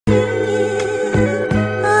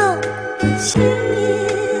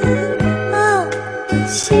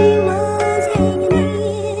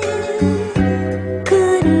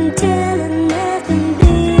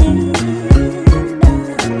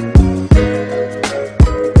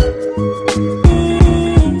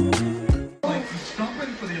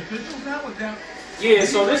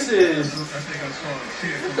so this is what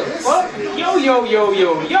the fuck? Yo,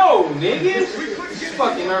 nigga. It's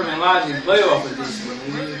fucking Urban Logic playoff edition,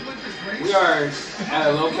 nigga. We are at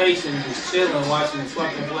a location just chilling, watching the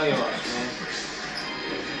fucking playoffs, man.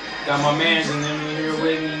 Got my mans in them in here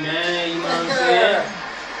with me, man. You know what I'm saying?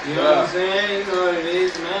 You know what I'm saying? You know what it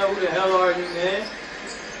is, man. Who the hell are you, man?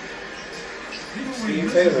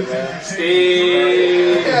 Steve Taylor, man.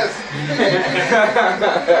 Steve. Yes.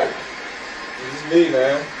 It's me,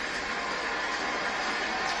 man.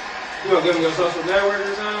 You gonna give me your social network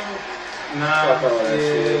or something? Nah, yeah, I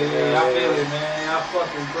feel it, man. I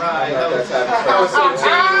fucking cried. That was so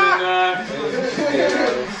genuine,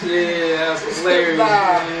 yeah, that was hilarious,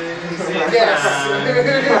 man. Yes.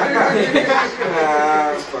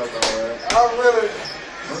 I'm really.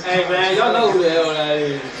 Hey, man, y'all know who the hell that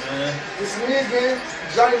is, man. It's me again,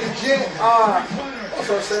 Johnny the Gent.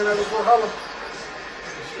 Also saying that before, hello.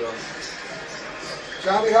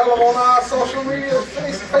 Johnny Hello on our social media,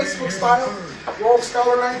 Facebook style. Rogue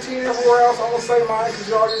Scholar 19 everywhere else. I'm going to say mine because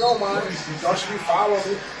you already know mine. Y'all should be following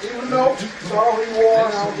me. Even though, so I don't who you are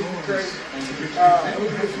and I don't think you're crazy.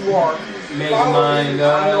 Even if you are. Make mine, I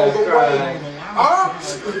know the way. I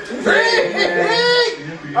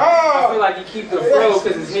feel like you keep the flow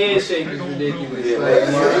because his head shape is ridiculous. Yeah, like,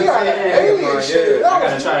 I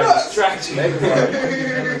gotta try to distract you.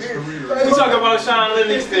 We talking about Sean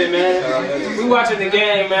Livingston, man. We watching the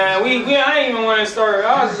game, man. I ain't even want to start.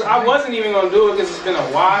 I wasn't even gonna do it because it's been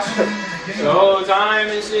a wash the whole time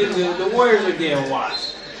and shit. The Warriors are getting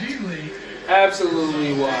washed.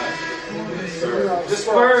 Absolutely washed. The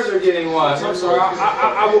Spurs are getting washed. I'm sorry.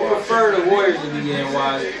 I would prefer the Warriors to be getting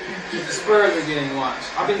washed. The Spurs are getting washed.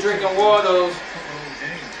 I've been drinking Waldos.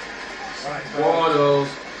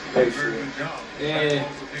 Yeah.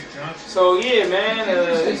 So yeah, man.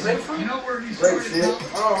 Grapefruit?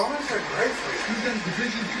 Oh, I'm gonna say grapefruit.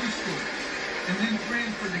 And then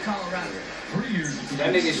transferred to Colorado. 3 years. That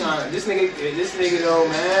nigga Sean. This nigga though,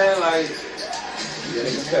 man. Like. Yeah,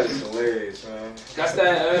 this cut is hilarious, man. That's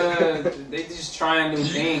that, they just trying new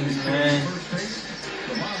things, man.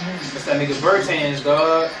 That's that nigga Bertans,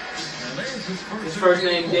 dog. His first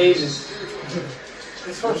name Davis.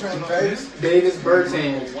 His first name Davis? Davis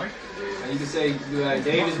Bertans. You can say, like,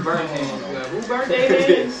 Davis Bertans. Like, who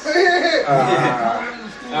Bertans?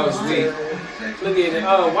 That was sweet. Look at it.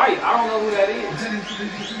 White. I don't know who that is.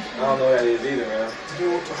 I don't know who that is either, man.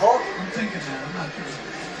 Dude with the heart.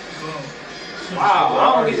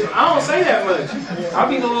 Wow, I don't say that much. I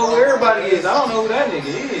be knowing who everybody is. I don't know who that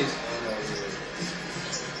nigga is.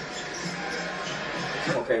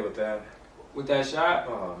 I'm okay with that. With that shot?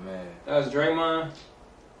 Oh, man. That was Draymond?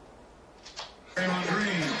 Draymond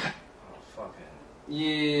Green. Oh, fuck it.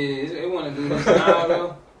 Yeah, they want to do this now,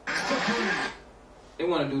 though. They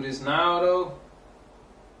want to do this now, though.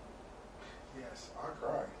 Yes, I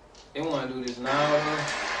cry. They want to do this now, though.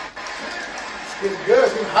 It's getting good.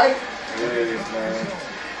 It's getting hype. Hilarious, man.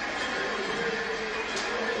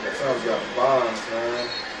 Trump's got bombs, man.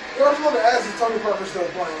 I just want to ask if Tony Parker's still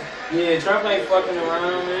playing. Yeah, Trump ain't fucking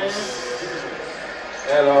around, man.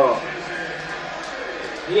 At all.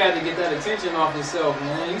 He had to get that attention off himself,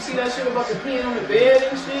 man. You see that shit about the peeing on the bed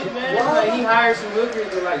and shit, man? What? Like, he hired some hookers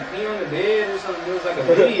to, like, pee on the bed or something. It was like a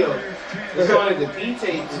video. It's on like the pee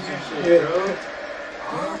tape or some shit, bro.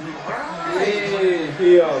 Yeah.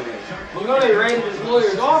 He on me. You know they raided his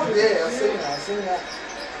lawyer's office. Yeah, I seen that.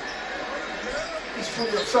 He's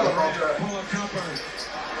pretty upset about that.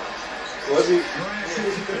 Was he? He's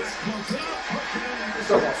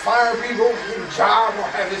talking about firing people, getting a job, or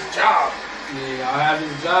have his job. Yeah, I'll have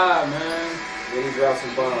his job, man. Then he dropped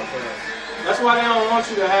some bombs, man. That's why they don't want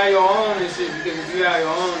you to have your own and shit, because if you have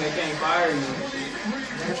your own, they can't fire you and shit.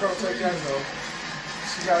 They're trying to take that, though.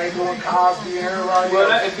 See how they doing Cosby and everybody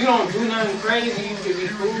Well, else. if you don't do nothing crazy, you can be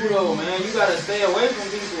cool, though, man. You gotta stay away from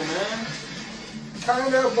people, man.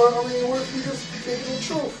 Kind of, but I mean, what if you just thinking the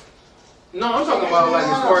truth? No, I'm talking about like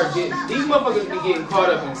as far as getting, these motherfuckers be getting caught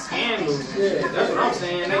up in scandals and shit. That's what I'm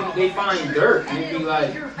saying. They find dirt and they be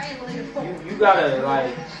like, you gotta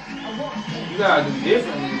like, you gotta do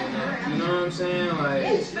differently than that. You know what I'm saying? Like,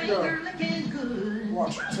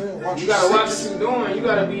 you gotta watch what you're doing. You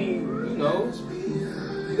gotta be, you know,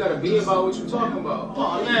 you gotta be about what you're talking about.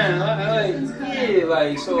 Oh man, like yeah,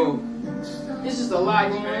 like so. It's just a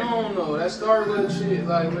lot going on though. That Starbucks shit,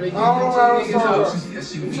 like where they get them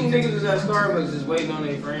two niggas is at Starbucks just waiting on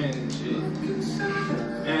their friends and shit.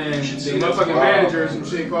 And the motherfucking manager or some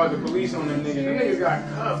shit called the police on them niggas. Them niggas got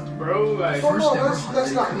cuffed, bro. Like, Oh no,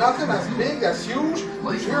 that's not nothing. That's big. That's huge.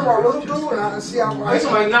 You hear about little dude and I see how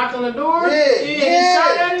Somebody knocked on the door? Yeah. He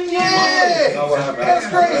shot at him? That's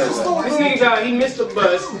crazy. This little This dude. nigga got, he missed the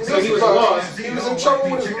bus, so he was lost. He was in trouble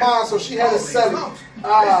with his mom, so she had to sell him. He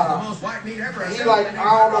like, I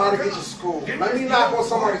don't know how to get to school. Let me knock on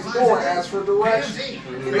somebody's door and ask for directions.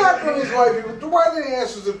 He knocked on his wife. Why didn't he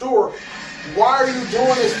answer the door? Why are you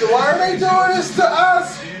doing this? Why are they doing this to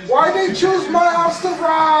us? Why they choose my house to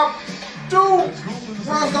rob? Dude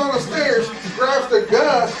runs down the stairs, grabs the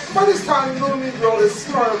gun. By this time, little Negro is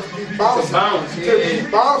smart to be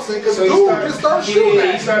bouncing. Because So dude just started shooting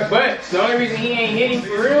at him. But the only reason he ain't hitting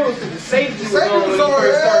for real is because the safety was on when he on,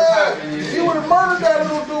 first started tapping. He would have murdered that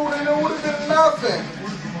little dude and it would have been nothing.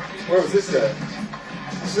 Where was this at?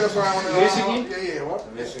 That's why I want to Michigan? Yeah, what?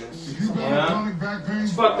 Michigan. Yeah.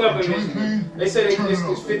 It's fucked up in Michigan. They said it's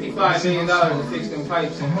 $55 million to fix them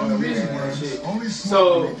pipes in Michigan and shit.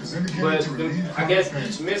 So, but I guess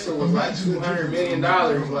each missile was like $200 million.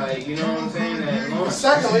 Like, you know what I'm saying? That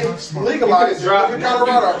Secondly, legalized in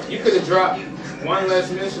Colorado. You could have dropped one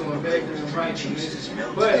less missile and paid for the pipes in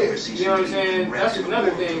Michigan. But, you know what I'm saying? That's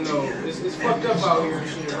another thing, though. It's fucked up out here and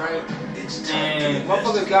shit, right? And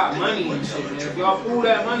motherfuckers got money and shit, man. If y'all pool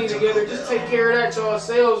that money together, just take care of that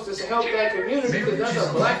yourselves to help that community, because that's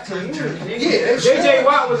a black community, nigga. Yeah, JJ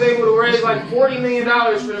Watt was able to raise like $40 million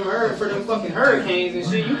for them fucking hurricanes and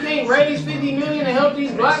shit. You can't raise $50 million to help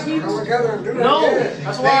these black people? Come together and do that. No. Yeah.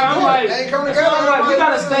 That's why I'm like, they come together. we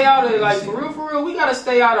gotta stay out of, like, for real, we gotta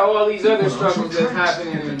stay out of all these other struggles that's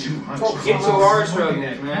happening and get to our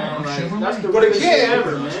struggles, man. Like, that's the But realest shit again,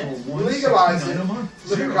 ever, man. legalize it.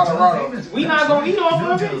 Live in Colorado. We not gonna eat off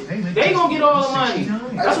of it. They gonna get all the money.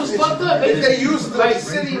 That's what's fucked up. If they use the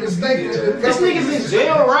city, the state, This nigga's in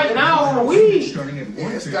jail right now for weed.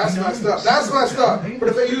 Yes, that's messed up. That's messed up. But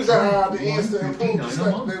if they use that the instant improve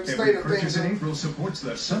the state of things in places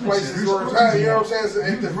where it's you know what I'm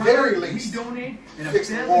saying? At the very least, fix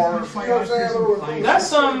the water. You know what I'm saying? That's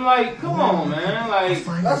something like, come on, man. Like,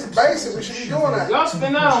 that's basic. We should be doing that. y'all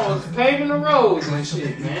spend that on paving the roads and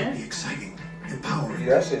shit, man. Yeah,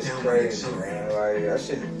 that shit's crazy, man. Like, that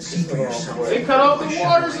shit is going on for They cut off the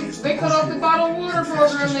water. They cut off the bottled water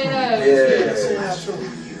program they had. Yeah.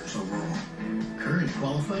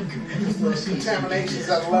 Contaminations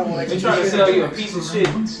at a level They trying to sell you a piece of shit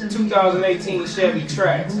 2018 Chevy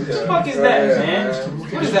Trax. What the fuck is that, man?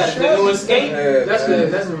 What is that? The new Escape? That's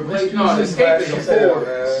the replacement. No, the Escape is a Ford.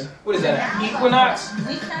 What is that? Equinox?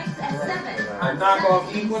 A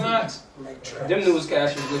knockoff Equinox? Them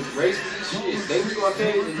newscasters look racist as shit. They was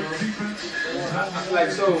Caucasian, though.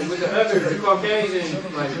 Like, so, with the other Caucasian,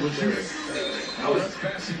 like, with the, I was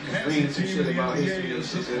reading some shit about history and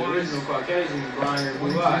shit. The original Caucasian was blind and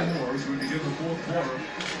blue eyed. You know what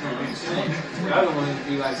I'm saying? The other ones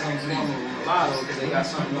be like some form of mulatto because they got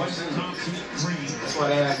something else in them. That's why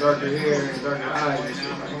they have darker hair and darker eyes and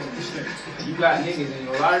shit. You got niggas, and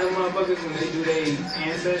a lot of them motherfuckers, when they do their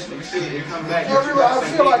ancestry shit, they come back. I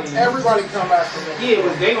feel like everybody come back from it. Yeah,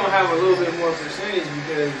 but they gonna have a little bit more percentage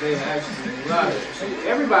because they actually mulatto.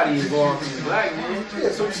 Everybody is born from the black man. Yeah,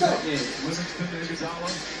 so I'm saying. Yeah.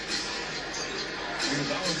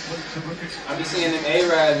 I be seeing them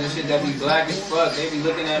A-Rads and shit that be black as fuck. They be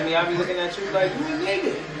looking at me. I be looking at you like, you a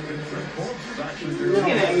nigga.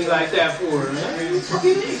 Looking at me like that for, man. You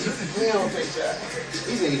fucking nigga. We don't think that.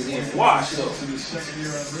 These niggas getting washed though.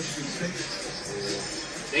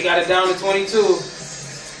 They got it down to 22.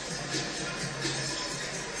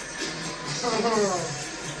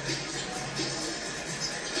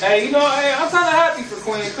 Hey, you know, hey, I'm kind of happy for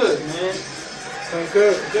Quinn Cook, man. Quinn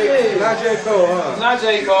Cook? Not J. Cole, huh? Not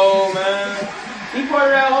J. Cole, man. He part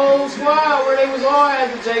of that whole squad where they was all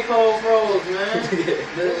at the J. Cole froze, man.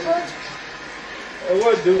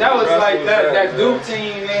 That was like that Duke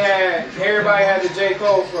team. They had everybody had the J.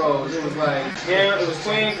 Cole froze. It was like him. It was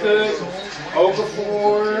Quinn Cook,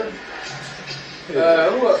 Okafor,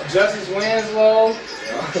 who else? Justice Winslow.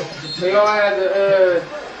 They all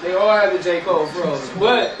had the J. Cole froze.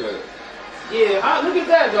 But yeah, look at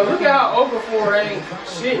that though. Look at how Okafor ain't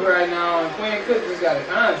shit right now, and Quinn Cook just got a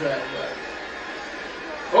contract.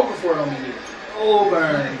 But Okafor don't need no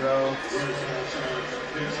burn, bro.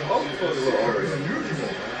 Okafor's a little overrated.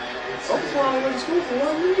 Okafor only went to school for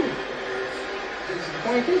 1 year.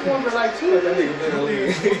 Quinn Cook won for like 2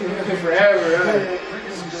 forever.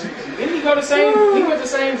 Didn't he go the same? He went the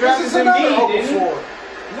same draft as Embiid, didn't he?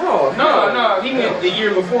 No, he went the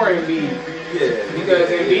year before Embiid. Yeah. Because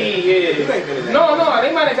Embiid, No,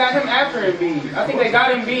 they might have got him after Embiid. I think they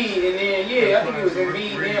got Embiid, and then, I think it was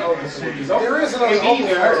Embiid and Okafor. There is another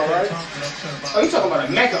Okafor, right? Oh, you talking about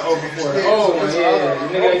a Mecca Okafor? Oh, yeah.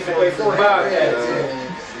 The nigga used to play for Bobcats.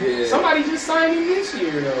 Yeah. Somebody just signed him this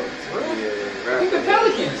year, though. Yeah, I think the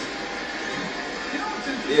Pelicans.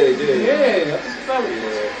 Yeah, they did. Yeah, I think the Pelicans.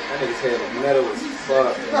 Yeah, that nigga's head was metal as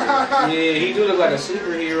fuck. Yeah, he do look like a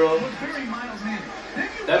superhero.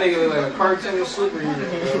 That nigga look like a cartoon superhero,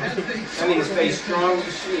 bro. That nigga's face strong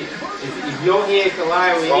as shit. If your head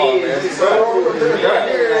collide with his, it's over.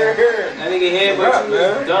 That nigga head but you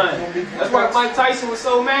was done. That's why Mike Tyson was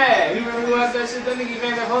so mad. You remember watch that shit? That nigga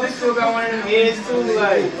Evander Holyfield got one of them heads too.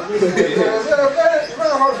 Like,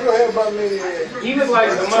 he was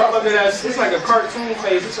like the motherfucker that's, it's like a cartoon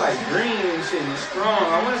face. It's like green and shit and strong.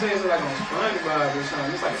 I want to say it's like on SpongeBob or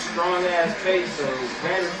something. It's like a strong ass face. So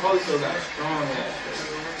Evander Holyfield got a strong ass face.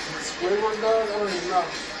 Squidward does? I don't even know.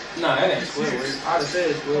 Nah, that ain't Squidward. I'd have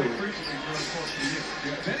said Squidward.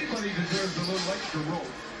 If anybody deserves a little extra rope,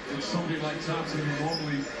 it's somebody like Thompson who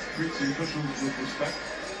normally treats the officials with respect.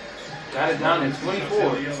 Got it down to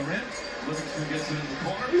 24. The other end, Livingston gets it in the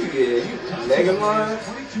corner. Yeah, you leg him line.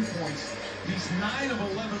 22 points. He's 9 of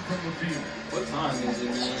 11 from the field. What time is it,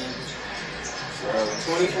 man?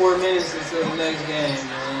 24 minutes until the next game,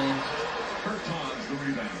 man. Bertans the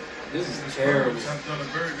rebound. This is terrible. Have done a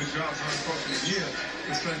very good job for the course of the year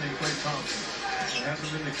defending Klay Thompson. It hasn't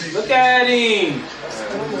been the case. Look at him.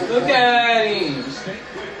 Look at him. Mistake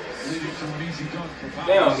leading to an easy dunk for Powell.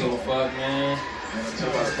 They don't give a fuck, man.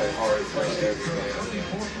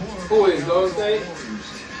 Who is Golden State?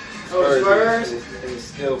 Oh, Spurs? It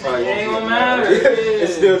still probably It ain't gonna matter. It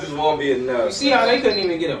still just won't be enough. You see how they couldn't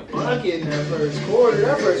even get a bucket in that first quarter?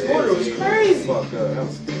 That first quarter was crazy. Fuck up. That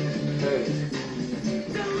was crazy.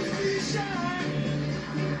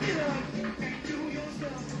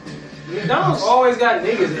 McDonald's always got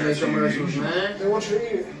niggas in their commercials, man. They want you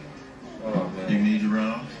to eat it. Oh, You man. need to run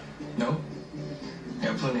off? No.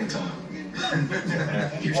 Got plenty of time.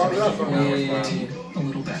 Here's Warm it up for me. Yeah. a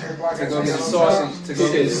little better. To go get a sausage, to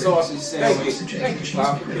go get a sausage sandwich.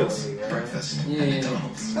 Breakfast. Yeah.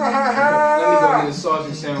 McDonald's. Let me go get a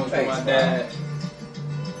sausage sandwich for my dad.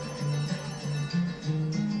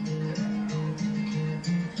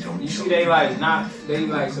 You see, they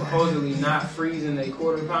like supposedly not freezing their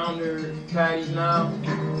quarter pounder patties now.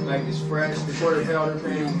 Like it's fresh. The quarter pounder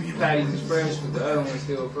patties is fresh, but the other one's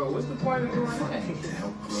still frozen. What's the point of doing that?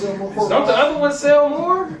 Don't the other ones sell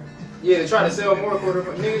more? Yeah, they try to sell more quarter.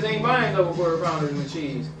 Niggas ain't buying double quarter pounders with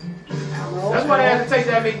cheese. That's why they had to take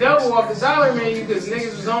that McDouble off the dollar menu, because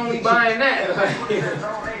niggas was only buying that.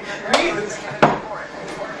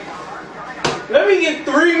 Let me get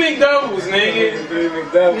 3 McDoubles, nigga. 3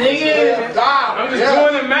 McDoubles. Nigga, I'm just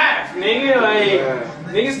doing the math, nigga.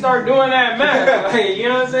 Like, niggas start doing that math. Like, you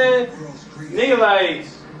know what I'm saying? Nigga, like,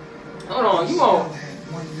 hold on, you want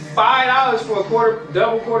 $5 for a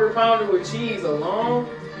double quarter pounder with cheese alone?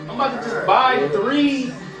 I'm about to just buy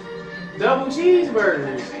 3 double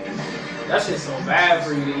cheeseburgers. That shit's so bad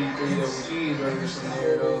for you to eat 3 double cheeseburgers from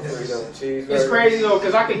there, though. It's crazy though,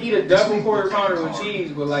 because I could eat a double quarter pounder with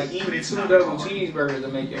cheese, but like eating 2 double cheeseburgers to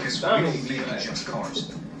make your stomach be like.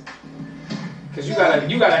 Because you gotta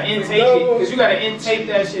intake it, because you gotta intake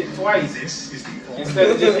that shit twice instead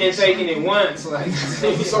of just intaking it once. Like,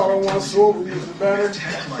 It's all in one swoop, we use it better.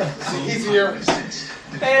 It's easier.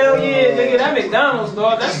 hell yeah, nigga, that McDonald's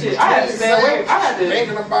dog, that shit. I had to stay away.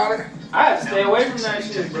 Thinking about it. I had to stay away from that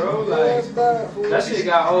shit, bro. Like, that shit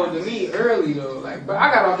got old to me early though. Like, but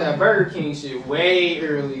I got off that Burger King shit way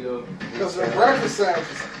early though. Because they're breakfast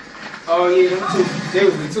sandwiches. Oh yeah, they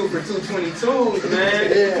was the 2 for $2.22s, man.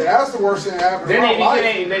 Yeah, that's the worst thing that happened.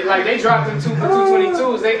 Then they dropped them 2 for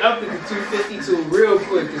 $2.22s. They upped it to $2.52 real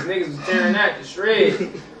quick because niggas was tearing that to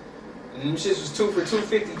shred. And them shits was 2 for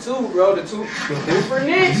 $2.52, bro. The 2 for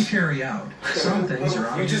niche. Carry out. Some things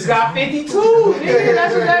are You just got 52, nigga.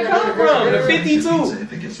 That's where that come from. The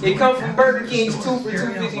 52. It come from Burger King's 2 for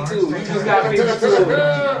 $2.52. You just got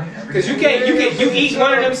 52. Because you eat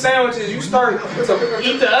one of them sandwiches, you start to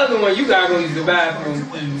eat the other one, you gotta go use the bathroom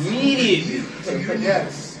immediately.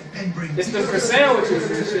 Yes. It's the croissant sandwiches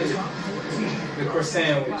and shit. The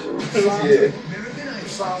croissant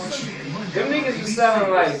sandwich. Them niggas was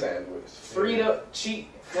selling like Frito cheap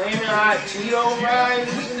flaming hot Cheeto fries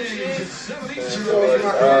and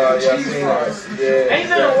shit. Ain't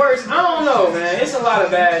nothing worse. I don't know, man. It's a lot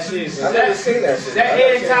of bad shit. I've never seen that shit. That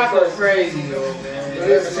egg taco is crazy though, man. I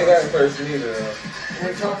never seen that in person either.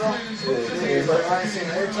 Egg taco? I ain't seen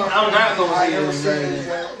egg taco. I'm not gonna I see never it, seen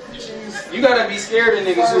man. cheese You gotta be scared of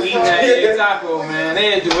niggas who eat that egg taco, man.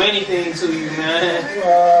 They'll do anything to you, man.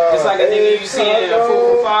 It's like a nigga you see in a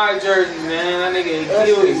Fuku 5 jersey, man. That nigga will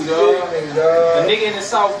kill you, dog. A nigga in the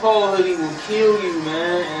South Pole hoodie will kill you,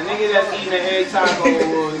 man. And a nigga that's eating an egg taco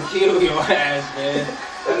will kill your ass, man.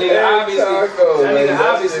 That nigga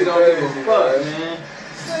obviously don't give a fuck, man.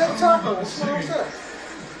 Egg taco, what's wrong with that?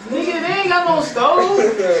 Nigga, they ain't got no stove.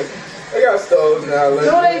 They got stoves now.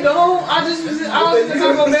 No, they don't. I was in the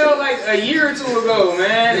Taco Bell like a year or two ago,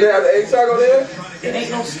 man. Do they have the egg taco there? It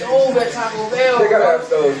ain't no stove at Taco Bell. They gotta have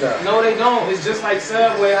stoves now. No, they don't. It's just like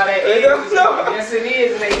Subway, how that egg is. Yes, it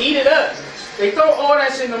is. And they heat it up. They throw all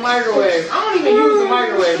that shit in the microwave. I don't even use the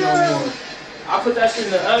microwave no more. I put that shit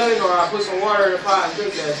in the oven or I put some water in the pot and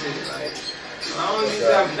cook that shit. Like, I don't use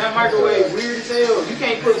that microwave. Weird as hell. You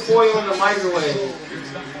can't put foil in the microwave.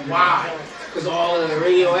 Why? Because all of the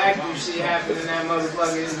radioactive shit happening in that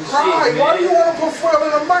motherfucker is the shit, man. Why do you want to put foil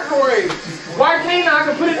in the microwave? Why can't I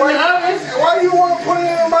can put it in the oven? Why do you want to put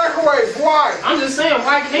it in the microwave? Why? I'm just saying,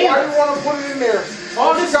 why can't Why do you want to put it in there?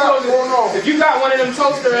 all this got going on? If you got one of them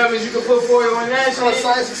toaster ovens, you can put foil in that It's not a shit.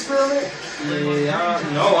 science experiment. Yeah,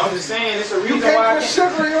 no, I'm just saying, it's a You reason why I can't put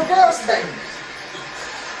can't. sugar in your gas tank.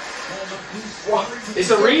 It's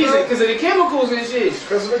a reason, because of the chemicals and shit.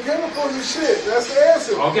 Because of the chemicals and shit. That's the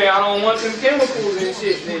answer. Okay, I don't want them chemicals and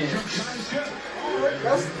shit then.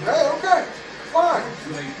 Hey, okay. Fine.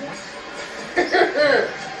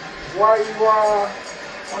 Why do you want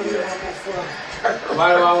to put foil?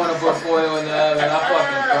 Why do I want to put foil in the oven? I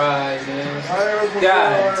fucking cried, man.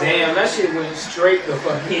 God damn, that shit went straight to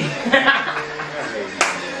fucking.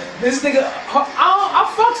 This nigga,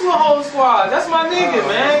 I fucks with whole squad. That's my nigga,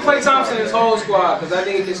 man. Klay Thompson is whole squad because that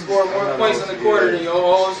nigga can score more points in the quarter than your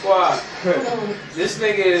whole squad. This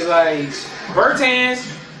nigga is like Bertans.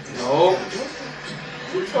 No.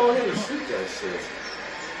 Who told him to shoot that shit?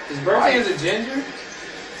 Is Bertans a ginger?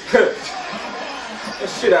 Get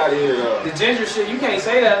shit out of here, though. The ginger shit, you can't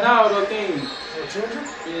say that now, though, can you? Ginger?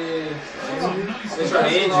 Yeah. They're trying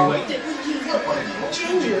to end you like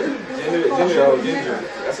Ginger? Ginger.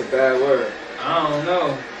 That's a bad word. I don't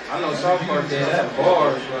know. I know South Park did that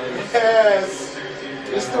bars, like. Yes.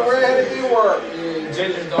 It's the red B word. Yeah,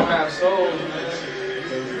 gingers don't have souls, man.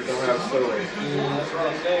 Gingers don't have soul. Yeah, that's what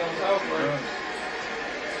I'm saying on South Park.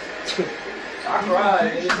 I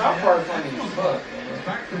cried, nigga. South Park funny as fuck, man.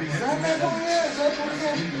 Is that back on yet? Is that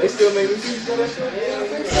back on? They still make movies for that shit? Yeah, I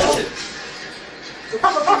think so.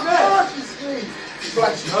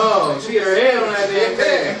 Oh, she hit her head on that damn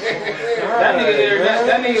thing.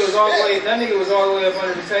 That nigga was all the way up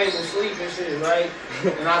under the table sleeping shit, right?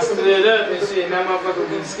 And I stood up and shit, and that motherfucker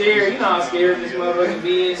was scared. You know how scared this motherfucker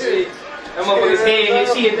be and shit. That motherfucker's head hit,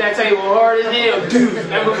 she hit that table hard as hell, dude.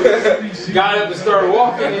 That motherfucker got up and started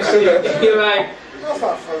walking and shit. He like,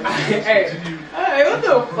 hey, what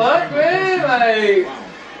the fuck, man? Like,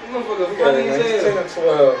 that motherfucker funny as hell. 10 or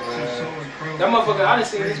 12, man. That motherfucker, I done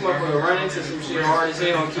seen this motherfucker run into some shit hard as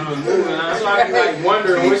hell and keep it moving. So I be like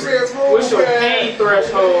wondering what's your pain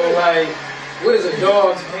threshold? Like, what is a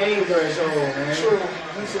dog's pain threshold, man? True.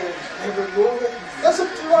 He said, that's a,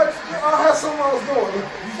 like, I had something I was doing.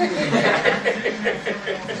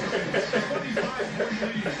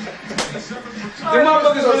 Them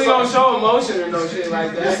motherfuckers really don't show emotion or no shit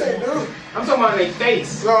like Yes, they that. do. I'm talking about their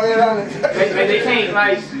face. No, They can't,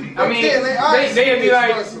 like, I mean, they'd be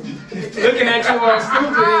like looking at you all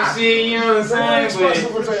stupid and shit, you know what I'm saying?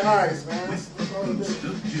 Expressive with their eyes, man. That's all it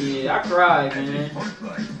is. Yeah, I cried, man.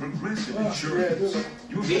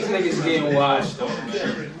 These niggas getting washed, though.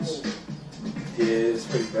 Yeah, it's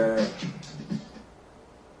pretty bad.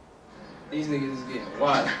 These niggas is getting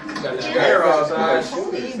washed. Got that mirror outside.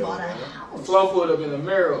 Flo pulled up in the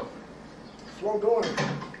mirror. Flo doing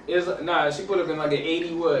it. Nah, she put up in like an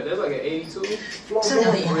 80 what? That's like an 82? Flo doing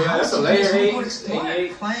it. Yeah, that's a later 80s,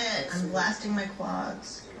 88. Quiet. I'm blasting my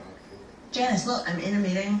quads. Janice, look, I'm in a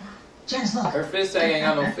meeting. Janice, look. Her fish tag ain't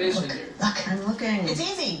got no fish in there. Look, I'm looking. It's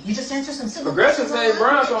easy. You just answer some simple Progressive questions. say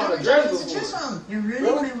Brown's on the dress To before. choose from. You're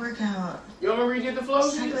ruining my workout. You want me to read the flow?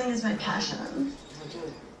 Cycling is my passion.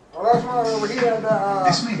 Oh, that's why I remember he had that,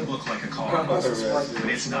 This may look like a car, but that's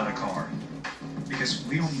it's not a car. Because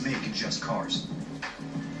we don't make just cars.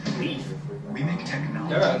 Leaf. We make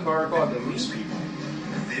technology They got a car called the that moves Leaf. people.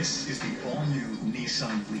 This is the all-new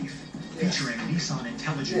Nissan Leaf, featuring Nissan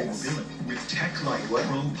Intelligent Mobility with tech like What?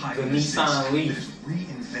 ProPilot The Nissan Assist Leaf. that has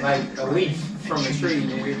reinvented Like the a drive leaf and from a changed tree,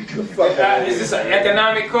 the way we nigga. commute. Is this an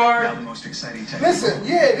economic Now car? the most exciting tech. Listen,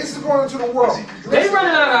 yeah, this is going into the world. They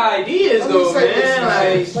running out of ideas Let me though, say this, man. man. Like,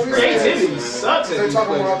 Let me say creativity this. sucks at They're these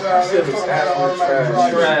talking about places. that. They're talking about that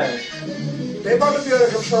automatic drive. Trash. They about to be able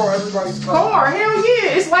to control everybody's car. Hell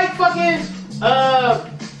yeah. It's like fucking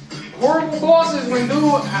horrible bosses when dude,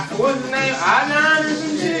 what's his name? I9 or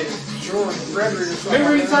some shit. Sure, Gregory or something.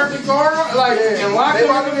 Remember he turned the car on? Like, and locked they him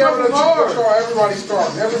about in to the be able to fucking car. control everybody's car.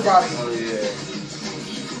 Everybody. Oh yeah.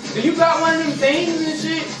 Do you got one of them things and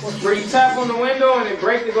shit where you tap on the window and it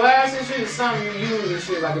break the glass and shit? It's something you use and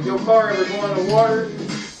shit. Like if your car ever go in the water.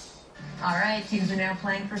 All right, teams are now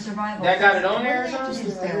playing for survival. That got it on there or something?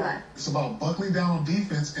 It's about buckling down on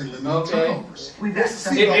defense and limiting turnovers. We've got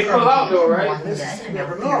some It pull out though, right? Walking Dead, and now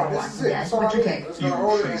we're No, here this is Walking it. Dead. That's all What's I your need. take? It's You gonna will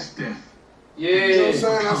order face that. death. You know what I'm Yeah.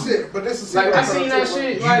 saying? That's it. But this is Like I seen that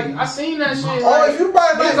shit. Like I seen that shit. Like, if you buy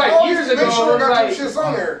it was like years ago. make sure It was got like some shits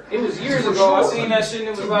on there. it was years ago. I seen that shit and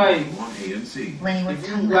it was like Lenny, what's if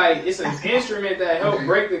you coming? like it's an instrument that help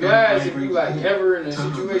break the glass if you like ever in a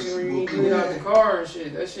situation where you need to get out the car and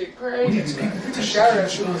shit. That shit crazy. Shatter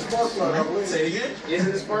that shit with a spark plug, I believe. Is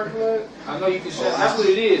it a spark plug? I know you can shatter. That's what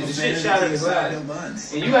it is. The shit shatter the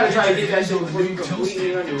glass. And you gotta try to get that shit before you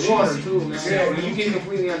completely underwater too, man. When you get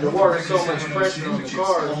completely underwater, so much pressure on the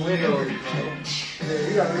car, the windows.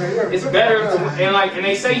 It's better, and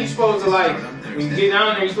they say you're supposed to like when you get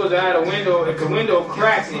down there, you're supposed to add a window. If the window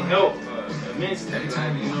cracks, it helps immensely. Like, you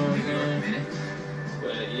know what I'm saying?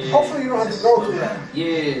 But, yeah. Hopefully you don't have to go through that.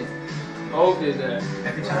 Yeah. Hope did that.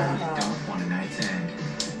 Every time you don't want a night's end.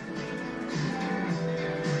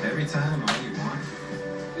 Every time all you want.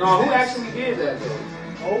 No, who actually did that though?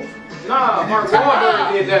 Oh. Nah, Mark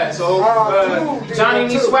Wahlberg did that. So Johnny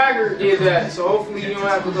Lee Swagger did that. So hopefully you don't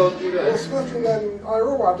have to go through Will that. Smith in that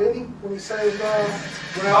iRobot, didn't he? When he saved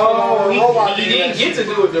He didn't get to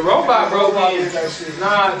do it. The robot broke in.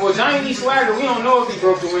 Nah, well Johnny Lee Swagger, we don't know if he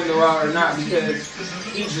broke the window out or not because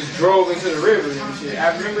he just drove into the river and shit.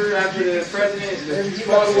 I remember after the president, the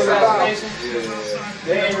false assassination,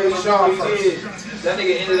 they ain't really sure what he did. That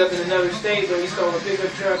nigga ended up in another state, so he stole a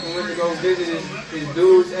pickup truck and went to go visit his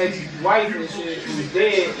dude's ex-wife and shit who was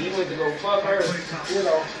dead. He went to go fuck her. You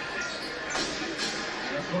know.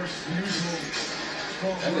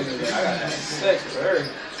 That nigga, I gotta have sex with her.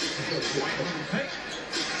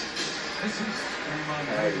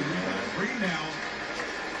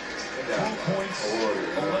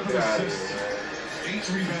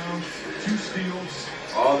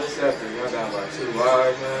 All this effort, y'all got like 2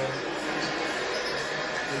 lives, man.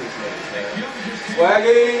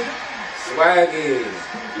 Swaggy! Swaggy!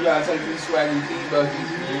 You gotta take these swaggy pee buckets,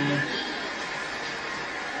 man.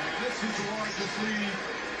 This is the largest lead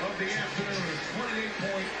of the afternoon, a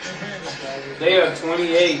 28-point advantage. They up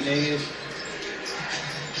 28, niggas.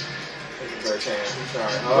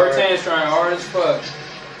 Bertan's trying hard as fuck.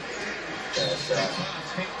 That shot.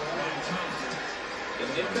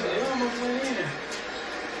 It almost went in.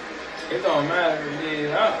 It don't matter,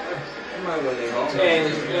 yeah. Man,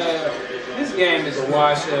 this game is a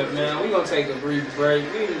wash-up, man. We gonna take a brief break.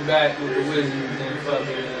 We be back with the Wizards and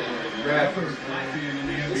fucking Raptors,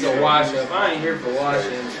 man. It's a wash-up. I ain't here for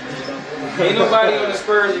wash-ups, man. Ain't nobody on the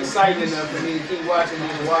Spurs excited enough for me to keep watching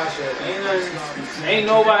these wash-ups. Ain't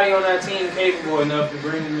nobody on that team capable enough to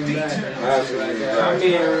bring me back. I'm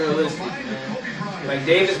being realistic, man. Like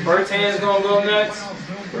Davis Bertans gonna go nuts.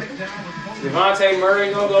 Devontae Murray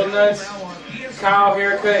gonna go nuts. Kyle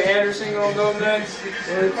Haircut Anderson gonna go nuts.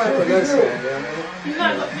 Well, he playing for Knicks, man. He's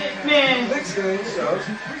not, man. Knicks, you know.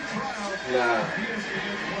 Nah.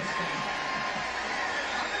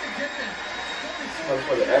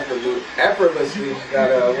 For the effortlessly got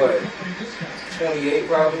what? 28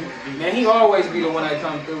 probably. Man, he always be the one that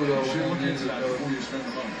come through though. When he needs it, though.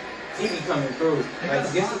 He be coming through. Like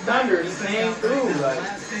against the Thunder, he came through. Like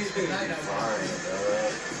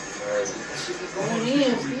going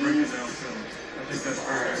in, Steve.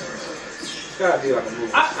 It's gotta be like a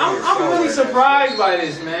movie. I'm really surprised by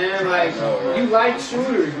this, man. Like you like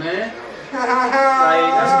shooters, man. Like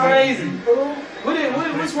that's crazy.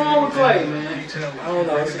 What's wrong with Clay, man? I don't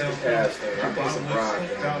know. It's just a pass thing. I think it's a Bron.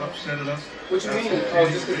 What you mean? Oh,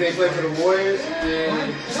 just because they play for the Warriors? Yeah.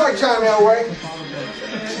 It's like John Elway.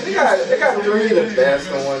 They got 3 of the best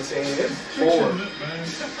on one team. It's 4.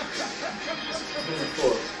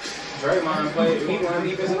 Draymond played. He won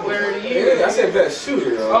Defensive Player of the Year. Yeah, I said best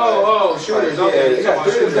shooter though. Oh, shooters. Like, Okay. Yeah, they got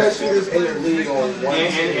 3 of the best shooters in the league on one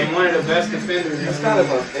team. And one of the best defenders. That's kind of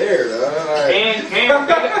unfair, though. Like, And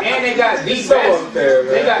they got the it's so best. unfair,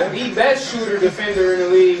 man. They got the best shooter defender in the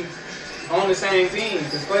league on the same team.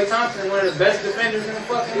 Because Klay Thompson, one of the best defenders in the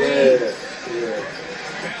fucking league. Yeah.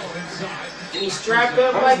 And he's strapped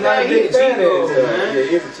up like that. He's a cheat code, man. Yeah,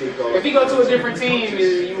 he's a cheat code. If he go to a different team,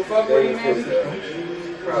 you would fuck with him, maybe?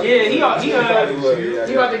 Yeah, he about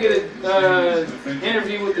to get an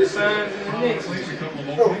interview with the Suns and the Knicks.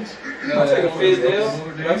 I'll take a Fizz deal.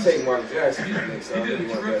 I'll take Mark Jackson. The Knicks. He did a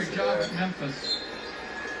terrific job at Memphis.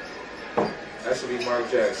 That should be Mark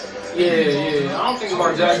Jackson, man. Yeah. I don't think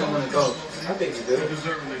Mark Jackson want to go. I think he do. You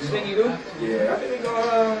think he do? Yeah, I think they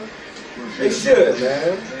gonna. They should,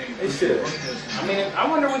 man. They should. I mean, I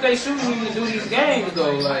wonder what they shooting him to do these games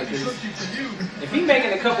though. Like, if he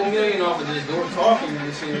making a couple million off of this door talking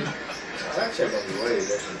and shit, That check gonna be way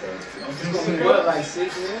different. it's gonna be what, like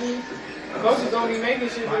 6 million? Coaches don't be making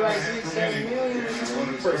shit for like 6, 7 million or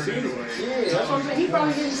something. For a season. Yeah, that's what I'm saying. He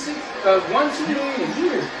probably getting 1-2 million a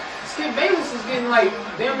year. Skip Bayless is getting like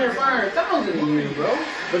damn near 500,000 a year, bro.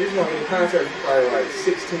 But he's gonna get a contract for probably like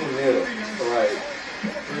 16 mil for like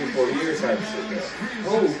 3 or 4 years type of shit.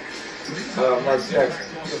 Who? Mark Jackson.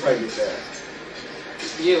 He'll probably get that.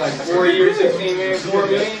 Yeah, like 4 years, 16 million, 4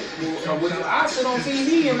 million. I sit on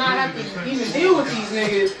TV and not have to even deal with these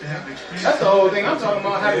niggas. That's the whole thing I'm talking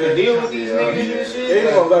about, having to deal with these niggas and shit. They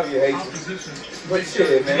ain't gonna love you, hate you. But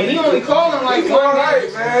shit, man. And he only calling like one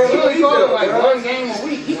game. Man. He only calling like one game a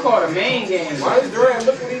week. He called a main game. Why is Durant?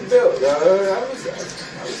 Look what he built, I was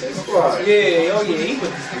his squad. Yeah, oh yeah, he put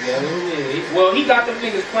this together. Yeah. Well, he got them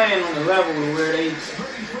niggas playing on the level where they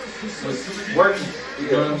was working.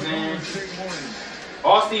 You know what I'm saying?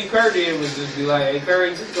 All Steve Kerr did was just be like, hey Curry,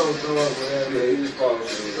 just go throw up whatever. Yeah, he just followed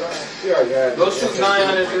through. He already had Go shoot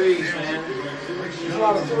 900 threes, man. There's a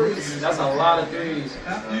lot of threes. That's a lot of threes.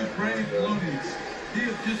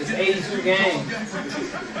 It's 82 games.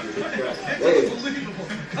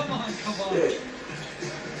 Come on. Yeah.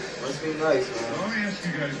 Must be nice, man. Let me ask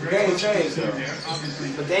you guys. The game changed, though. Obviously.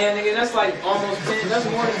 But damn, nigga, that's like almost 10. That's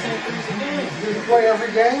more than 10 threes a game. Do you play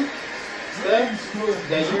every game? Steph,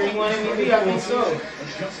 that year he won MVP, I think so.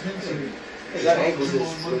 His ankles is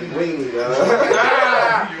winged,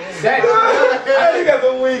 That He got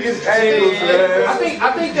the weakest ankles, man. I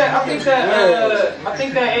think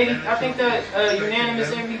that unanimous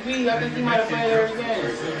MVP. I think he might have played every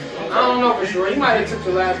game. I don't know for sure. He might have took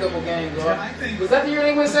the last couple games off. Was that the year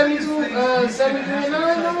they went 73 and 9?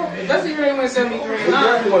 No, that's the year they went 73 and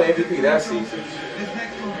 9. He definitely won MVP that season.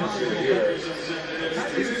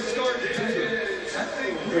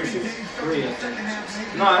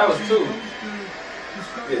 No, that was 2.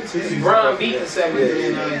 Yeah, 2. Bron beat the 73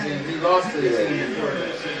 and 9. He lost to the team before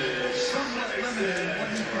that.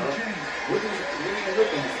 What are you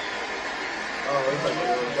looking at? Oh, it's like a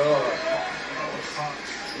little dog.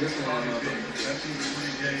 Listen to that motherfucker. That seems a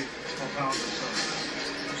pretty gay compound or something.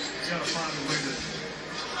 You gotta find a way to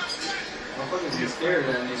Motherfuckers get scared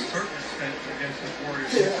of that nigga. certain extent against the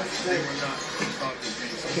Warriors. They were not stop the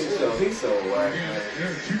game. He's so white.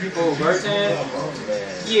 Oh, Bertan? Oh, man.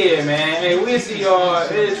 Yeah, man. Hey, we'll see y'all.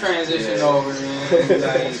 It'll transition over, man.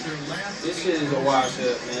 Like, this shit is a wash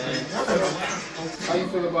up, man. How you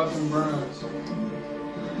feel about them Browns?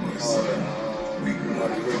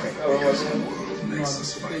 Makes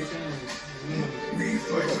us fight. We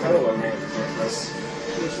fight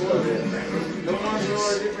No one's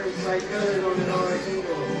all different, like, colors on the other team.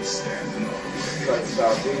 standing on Like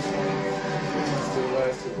Southeast.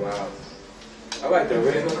 Wow. I like the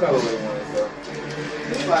original colorway ones, though.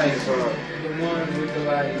 It's like the ones with the,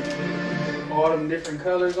 like, all them different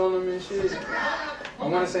colors on them and shit. I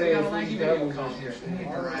want to say they have Free Devils on here.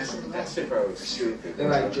 That shit probably was stupid. They're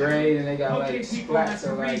like gray and they got like splats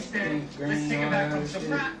of like pink, green, all that shit.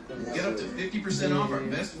 Get up to 50% off our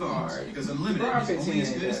best cars because Unlimited Bro, is 15 only as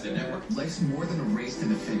ain't good as that the bad. network. Life's more than a race to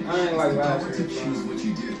the finish. I ain't like last Power year, to choose what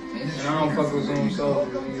you do. And I don't fuck with Zoom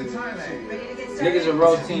Soldiers either. Niggas are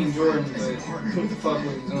roast Team Jordan, but who the fuck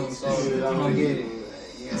with Zoom Soldiers? I don't get it.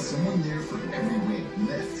 And someone there for every win.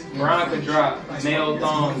 Lift. Brian could drop male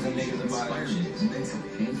thongs and niggas about that Inspire shit. you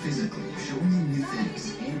mentally and physically, showing you new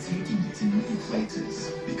things and taking you to new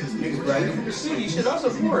places. Because Niggas like, you from the city, shit, I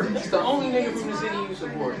support. That's the only nigga from the city you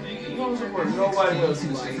support, nigga. You don't support nobody else in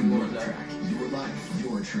the city. your track, your life,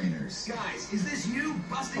 your trainers. Guys, is this you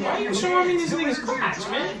busting Why you showing me these niggas crotch,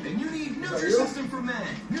 man? Then you need Nutrisystem for Men.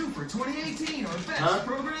 New for 2018, our best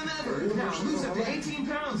program ever. Now lose up to 18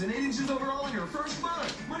 pounds and 8 inches overall in your first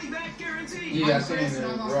month. Money back guarantee. Yeah, I seen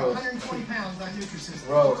them, bro. 120 pounds on Nutrisystem.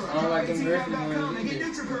 Bro, I don't like them Griffey NutriGraff.com ones and get either.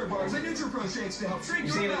 NutriPro bars and NutriPro shakes to help shrink You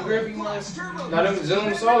your seen them belly. Griffey Plus, ones? Turbo Now them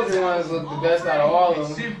Zoom Soldier ones look the best out of all of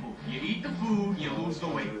them. Simple. You eat the food, you lose the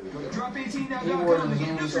weight. Go to He wore drop18now.com the and get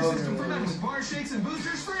Zoom Soldier Nutrisystem for Men ones. with bar shakes and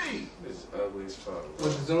boosters free. It's ugly as fuck.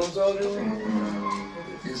 With the Zoom Soldier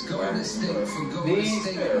ones? Is Golden State for Golden These?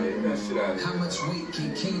 State? That shit out of How here. much weight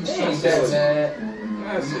can King They ain't that bad.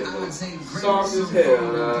 That shit I would was say great soft as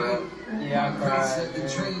hell, man. Yeah, I cried.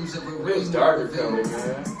 It was darker color,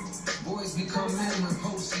 man. Boys become men when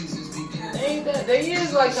postseasons begin. Ain't that? They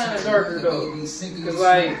is like kind of darker though. Cause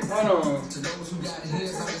like, hold on. To those who got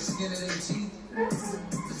hit by the skin of their teeth,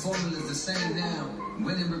 the formula's the same now.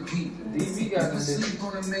 Win and repeat. DB got Never this. sleep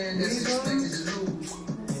on a man that's expected to lose.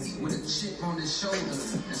 With a chip on his shoulder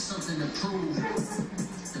and something to prove.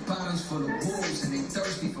 The bottom's full of wolves and they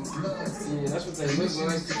thirsty for blood. Yeah, that's what they The look mission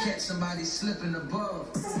like. is to catch somebody slipping above.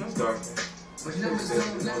 It's dark. But numbers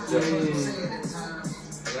don't lie. Yeah. Say it at times.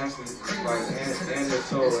 That's like, and their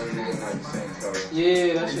soul and like the same color.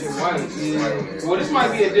 Yeah, that shit white. Yeah. Well, this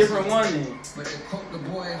might be a different one then. But they quote the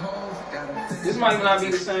boy Hov, gotta finish. This might not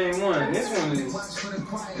be the same one. This one is. Watch for the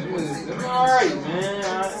quiet It ones. was alright, man.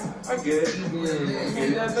 I get it. Yeah, Yeah,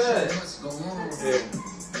 ain't that bad. Must go on. Yeah.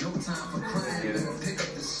 No time for crying, better pick up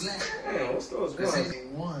the slack. Man, what's those ones?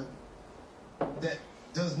 One that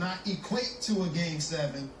does not equate to a game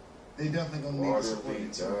 7, they definitely gonna need Water supporting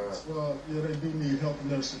beat, cast. Well, yeah, they do need help in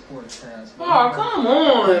their supporting cast. Oh, come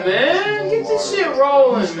on, man. Get this shit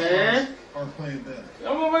rolling, man. Are playing better.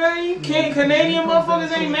 Come on, man. You can't. Canadian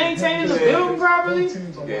motherfuckers ain't maintaining the building properly. Both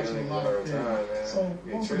teams are Yeah, watching a they lot hard of film. time, man. So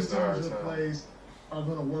Yeah, most of Tristan the hard times your time. plays are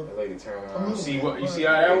gonna work. I like to turn a around. little See bit, what you but see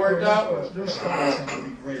how that worked out? Your starts have to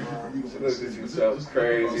be great for you to Look at yourself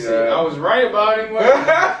crazy, I man. was right about it. But No,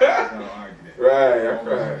 I get it. Right, I'm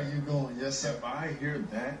Where right. are you going? Yes, sir. If I hear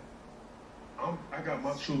that, I got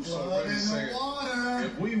my troops Blood already in the saying, water.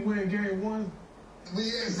 if we win game 1,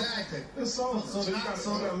 Exactly. it's over. So So you now-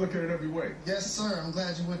 gotta look at it every way. Yes, sir. I'm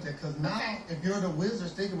glad you went there. Because now, if you're the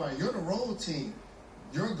Wizards, think about it. You're the road team.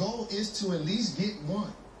 Your goal is to at least get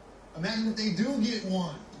one. Imagine if they do get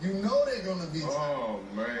one. You know they're going to be tight. Oh,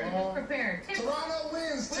 man. Prepared. Toronto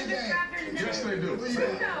wins today. Yes, they do. Who you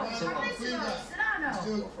got? Who you got?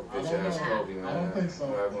 Dude, For I bitch don't ass know. Kobe, man. I don't think so.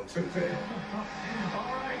 We'll have one Tuesday. All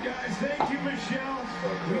right, guys. Thank you,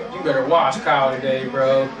 Michelle. you better watch Kyle today,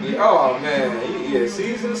 bro. Yeah, oh man, yeah,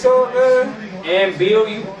 season so man. And Bill,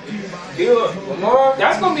 Bill. Lamar,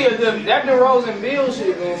 That's gonna be a good. That DeRozan Bill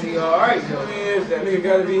shit gonna be all right, I though. mean, that nigga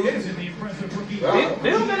gotta be his. Bill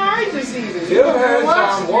been all right this season. Bill has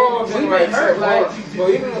John Wall He been been like hurt, like well,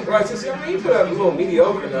 even like since I mean, he put up a little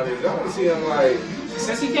mediocre numbers. I want to see him like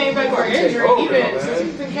since he came back from Take injury. over, Even man.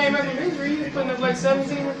 since he came back from injury, he was putting up like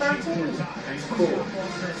 17 and 13. cool.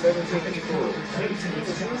 17 is cool.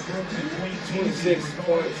 26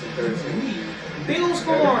 points and 13. Bill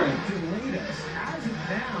scoring.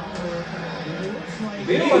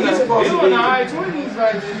 Bill He's supposed to in be- the high 20s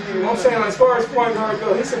like this year. I'm saying, like, as far as point guard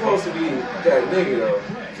go, he's supposed to be that nigga though.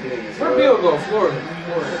 Where Bill go? Florida.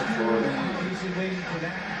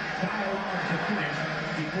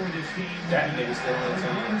 That nigga still in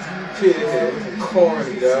the team. Kid,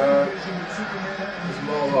 corny, dog. His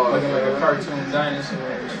mohawk, Looking like a man. cartoon dinosaur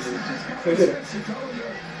and shit.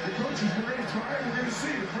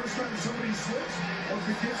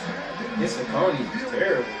 This Saccone is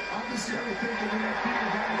terrible.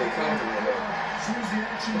 They compliment him.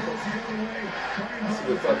 That's a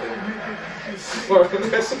good fucking.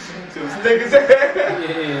 Those niggas.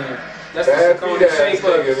 Yeah. That's the Bad Saccone feet ass shape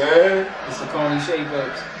nigga, ups. man. The Saccone shape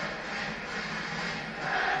ups.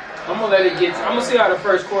 I'm gonna let it get. I'm gonna see how the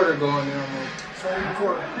first quarter go in there.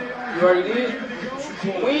 You already did?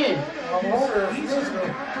 When? I'm over there a few minutes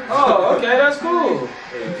ago. Oh, okay, that's cool.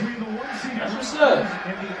 That's what's up.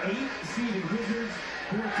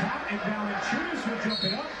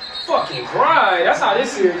 Fucking cry. That's how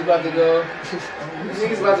this series about to go. This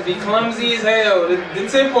nigga's about to be clumsy as hell. The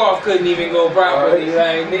tip off couldn't even go properly.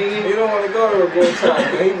 Like, nigga. He don't want to go to a good time,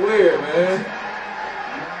 man. He weird, man.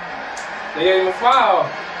 They gave him a foul.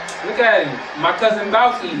 Look at him. My cousin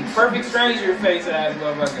Balky. Perfect stranger face ass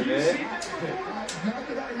motherfucker, man.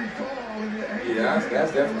 Yeah,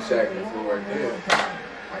 that's definitely Shaq and the fool right there.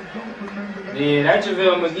 Yeah, that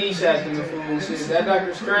JaVale McGee Shaq in the fool shit. That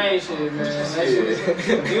Dr. Strange shit, man. That shit.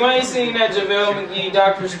 If you ain't seen that JaVale McGee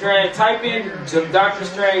Dr. Strange, type in Dr.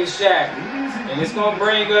 Strange Shaq. And it's gonna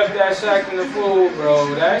bring up that Shaq in the fool,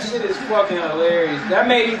 bro. That shit is fucking hilarious. That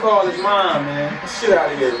made him call his mom, man. Shit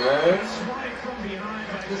out of here, man.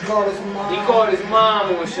 He called his mom. He called his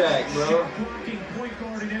mom with Shaq, bro. Point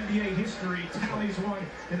guard in NBA history tallies one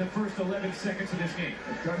in the first 11 seconds of this game.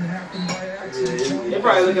 It doesn't happen by accident. They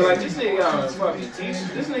probably looking like this nigga got a fucking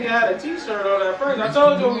t-shirt. This nigga had a t-shirt on at first. I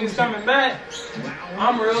told you when he was coming back.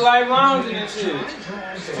 I'm real life lounging and shit.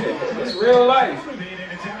 It's real life.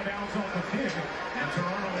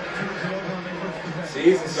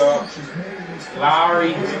 Season song.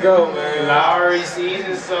 Lowry. Let's go, man. Lowry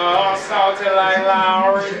season so salty like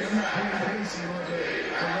Lowry.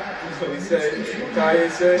 What he say? Kanye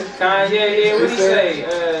say? Kanye, yeah, what he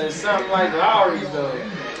say? Something like Lowry's though.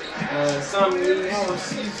 Something.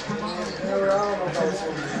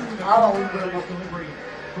 I don't remember.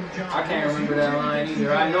 I can't remember that line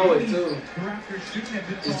either. I know it too.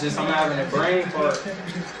 It's just I'm having a brain fart.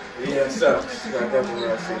 Yeah, it sucks. You got definitely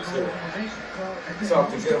that shit too. It's off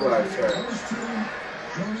the Good Life track.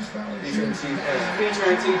 Featuring T-Pain.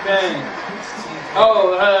 Featuring T-Pain.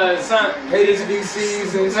 Oh, son. Haters be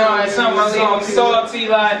seasons. No, it's something I leave them salty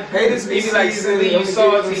like. Haters be like seasons. leave you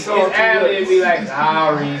salty. His ad be like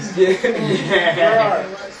Lowry's. Yeah.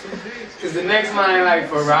 Cause the next line like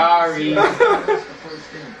Ferrari.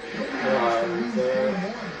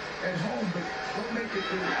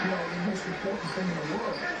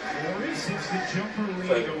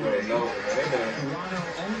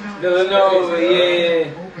 Villanova,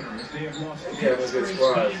 yeah. Yeah, it was a good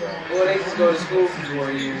squad. Well, they just go to school for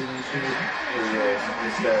 4 years and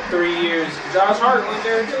shit. 3 years. Josh Hart went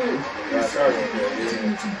there too. Josh Hart went there, It's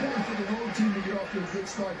important for the road team to get off to a good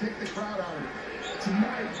start. Take the crowd out of it.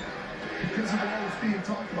 Tonight, because of all that's being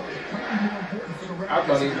talked about, it's probably more important for the Raptors. I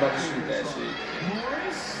thought he was about to shoot that shit.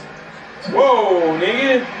 Whoa,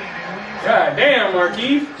 nigga. God damn,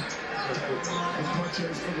 Markeith.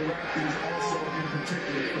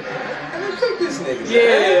 This nigga,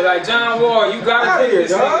 yeah, like John Wall, you gotta take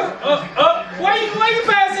this nigga. Why you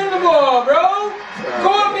passing the ball, bro?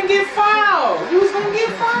 Go up and get fouled. You was gonna get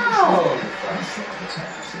fouled.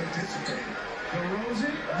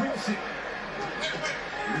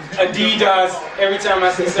 Adidas. Every time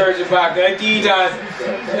I see Serge Ibaka, Adidas.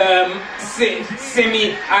 Send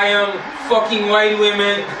me. I am fucking white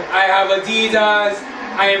women. I have Adidas.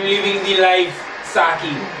 I am living the life.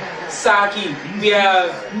 Saki. We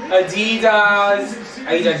have Adidas. I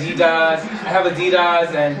eat Adidas. I have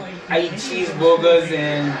Adidas and I eat cheeseburgers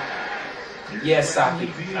and yes, Saki.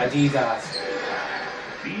 Adidas.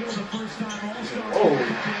 Oh.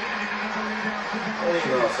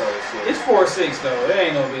 It's 4-6 though. It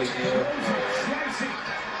ain't no big deal.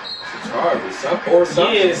 Or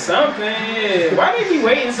something. Yeah, something. Yeah. Why they be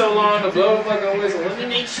waiting so long to blow the fucking whistle? Let me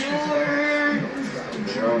make sure.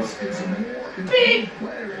 Big.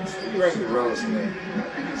 You rank the Rose, man.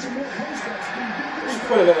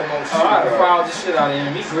 Oh, I'd have fouled the shit out of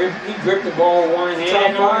him. He gripped the ball with one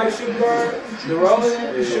hand. Top 5 shooting guard? The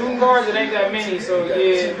Rosen? Shooting guards, it ain't that many, so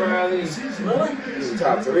yeah, probably. Really?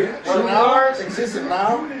 Top 3? Shooting guards? Existing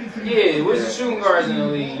now? Yeah, what's the shooting guards in the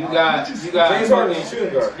league? You got James Harden,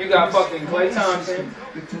 shooting guard. You got fucking Klay Thompson.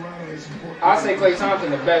 I say Klay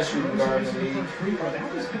Thompson the best shooting guard in the league.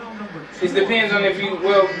 It depends on if you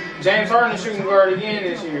James Harden is shooting guard again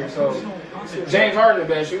this year, so James Harden the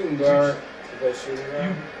best shooting guard.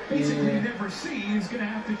 Basically, never see is going to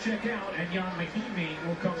have to check out, and Jan Mahimi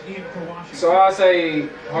will come in for Washington. So I say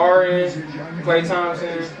Harden, Klay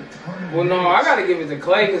Thompson. Well, no, I got to give it to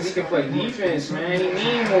Klay because he can play defense, man. He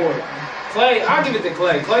need more. Klay, I'll give it to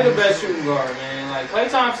Klay. Klay the best shooting guard, man. Like Klay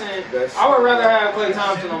Thompson, I would rather have Klay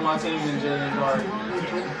Thompson on my team than James Harden.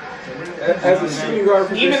 As a shooting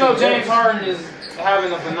guard, even though James Harden is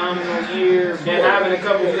having a phenomenal year, been having a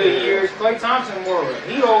couple good years, Klay Thompson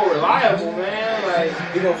he old reliable, man. Like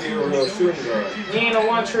he gonna be a real shooting guard. He ain't a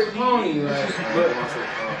one-trick pony, like.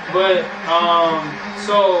 But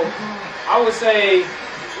so I would say,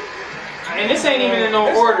 and this ain't even in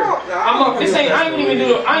no order. I ain't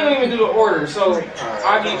even do the order. So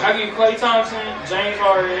I give Klay Thompson, James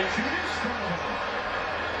Harden.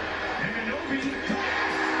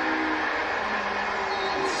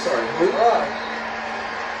 Sorry,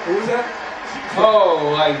 who was that? Oh,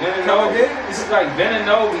 like Venanobi? This is like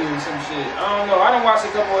Venanobi or some shit. I don't know. I done watched a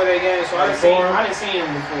couple of their games, so I didn't see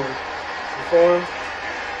him before. Before?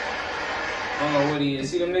 I don't know what he is.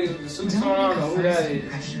 See them niggas with the suits on? I don't know who that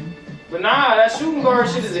is. But nah, that shooting guard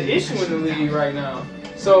shit is an issue in the league right now.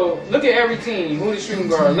 So look at every team. Who the shooting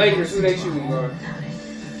guard? Lakers, who they shooting guard?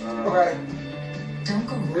 Okay. Don't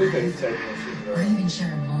go Who you think is taking a shooting guard? or even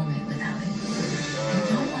share a moment without it.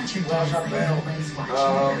 Don't watch your Wash kids up like bell. nobody's watching.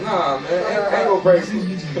 Nah, man, ain't no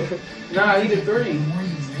bracelet. Nah, he the 3. The more you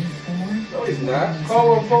live for, No, he's not.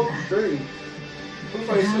 Caldwell Pope the 3. Who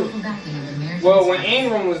plays two? Well, when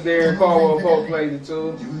Ingram was there, Caldwell Pope played the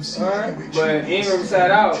 2. Alright. But Ingram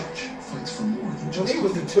sat out. Well, he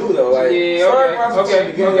was the 2 though. Like, Yeah,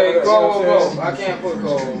 okay. Caldwell Pope. I can't put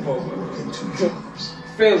Caldwell Pope.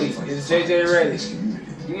 Philly is JJ Redick.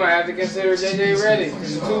 You might have to consider JJ Redick.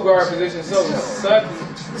 The 2-guard position so sucky.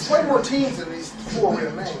 There's way more teams than these 4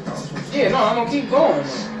 real names. Yeah, no, I'm gonna keep going.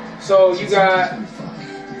 So you got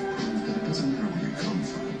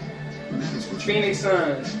Phoenix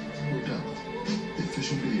Suns.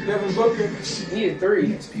 Devin Booker. He a 3.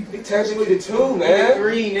 He technically the 2, man. He the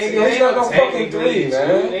 3, nigga. He's not no fucking 3,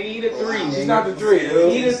 man. Nigga, he the 3, nigga. He's not the 3,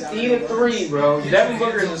 dude. He the 3, bro. Devin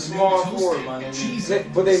Booker is a small forward, my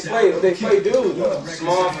nigga. But they play dudes, though.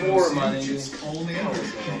 Small forward, my nigga. Small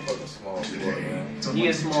forward, man. He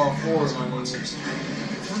a small forward, my nigga.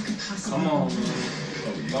 Come on,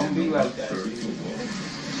 man. Don't be like that, dude.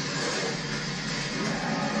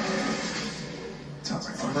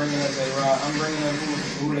 I'm bringing up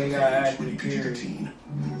who they got active period.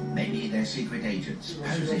 Maybe they're secret agents,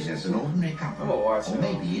 posing as an ordinary couple. I'm gonna watch or it.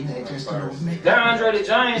 maybe they're just an ordinary That Andre the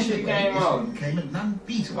Giant shit came out.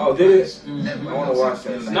 Oh, did it? I wanna watch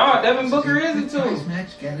that. No, Devin Booker is it too.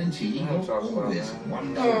 Match guarantee. Always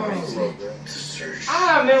one I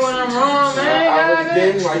admit when I'm wrong, man. I was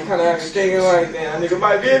getting like kind of thinking like, man, that nigga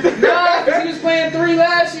might be in there. Nah, cause he was playing 3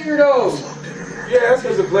 last year though. Yeah, that's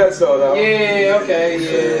because of Bledsoe, though. Yeah, okay,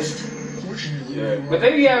 yeah. Yeah. But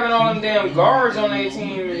they be having all them damn guards on their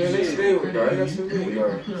team and Yeah, they shit. stay with guard. They got too many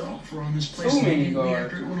guards. Too many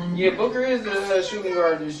guards. Yeah, Booker is the shooting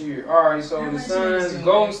guard this year. Alright, so the Suns,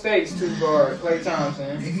 Golden State's 2 guards, Klay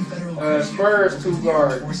Thompson. Spurs 2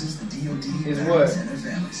 guards. Is what?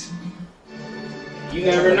 You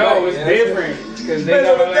never know, it's different. Because they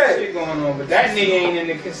got all that shit going on. But that nigga ain't in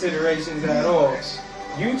the considerations at all.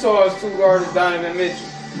 Utah's 2 guards is Donovan Mitchell.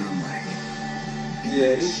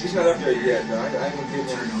 Yeah, he's not up there yet, though. I ain't gonna give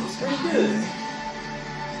him. He's pretty good.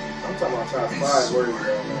 I'm talking about top 5 where we go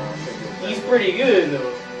now. He's pretty good,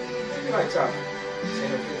 though. He's like top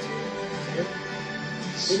 10 or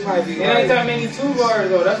 15. He might be. There ain't that many 2 guards,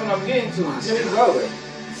 though. That's what I'm getting to. Jimmy Butler.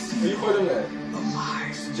 Where you put him at?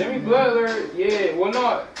 Jimmy Butler, yeah. Well,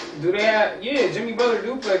 no. Do they have? Yeah, Jimmy Butler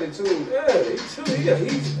do play the 2. Yeah,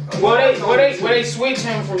 he's. Well, they switch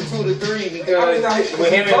him from 2 to 3 because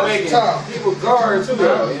with him and Wiggins. He was guard too,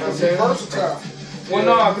 though. You know what I'm saying? Versatile. Well,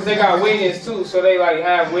 no, because they got Wiggins too, so they like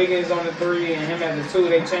have Wiggins on the 3 and him at the 2.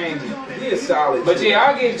 They change it. He is solid. But yeah,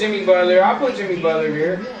 I'll give Jimmy Butler. I'll put Jimmy Butler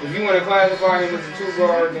there. If you want to classify him as a 2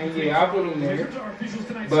 guard, then yeah, I'll put him there.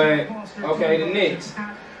 But okay, the Knicks.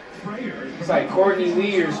 It's like Courtney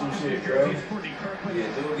Lee or some shit, bro. Yeah,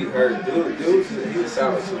 dude be hurt. Dude, he was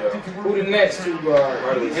solid too, though. Who the next 2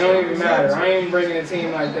 guard? It don't even matter. I ain't bringing a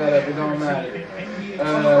team like that up. It don't matter.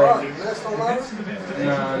 Nah,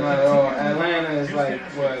 not at all. Atlanta is like,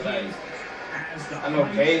 what, like, I know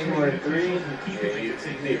Bazemore at 3.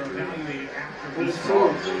 Who's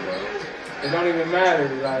 2? It don't even matter.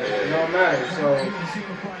 Like, it don't matter. So,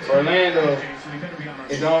 Orlando,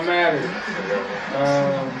 it don't matter.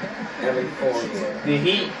 The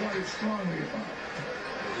Heat.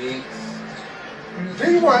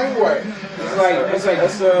 D-Wayne way. It's like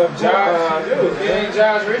that's Josh. Dude, it ain't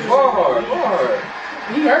Josh Richardson. Ball hard.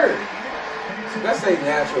 He hurt. That's a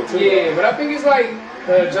natural too. Yeah, though. but I think it's like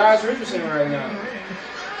Josh Richardson right now.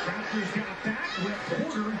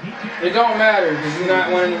 It don't matter because you're not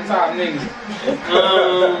one of the top niggas.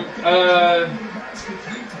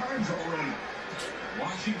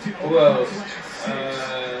 Who else?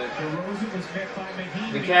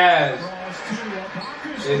 The Cavs.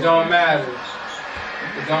 It don't matter.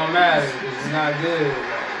 It don't matter because it's not good.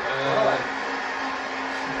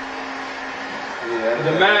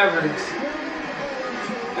 The Mavericks.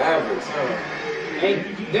 Ain't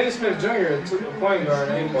Dennis Smith Jr. a point guard?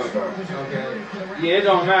 Ain't point guard. Okay. Yeah, it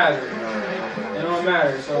don't matter. It don't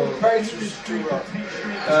matter. So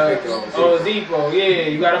Oladipo. Yeah,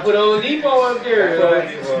 you gotta put Oladipo up there.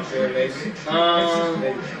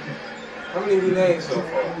 How many we named so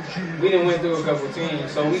far? We done went through a couple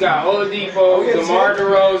teams. So we got Oladipo, DeMar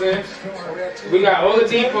DeRozan. We got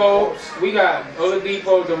Oladipo,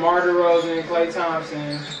 DeMar DeRozan, Klay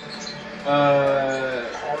Thompson,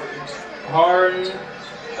 Harden,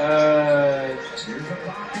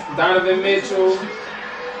 Donovan Mitchell.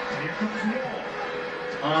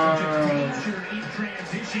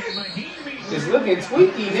 It's looking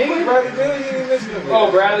tweaky, nigga. Oh,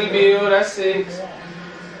 Bradley Beal, that's 6.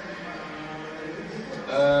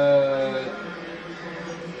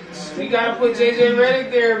 We gotta put JJ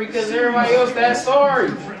Redick there because everybody else that's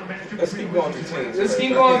sorry. Let's keep going through teams. Let's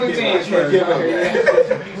keep going through teams first.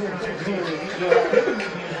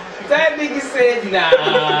 That nigga said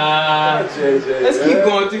nah. Let's keep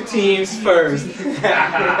going through teams first.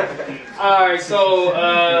 Alright, so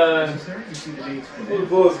who the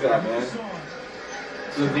Bulls got, man?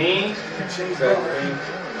 Levine.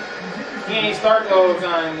 He ain't start the whole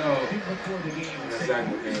time though.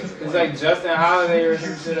 It's like Justin Holiday or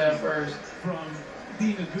some shit at first.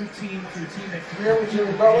 Remember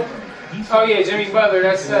Jimmy Butler? Oh yeah, Jimmy Butler,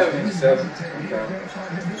 that's 7. 7. Okay.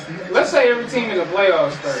 let's say every team in the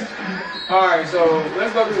playoffs first. All right, so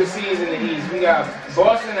let's go through the seeds in the East. We got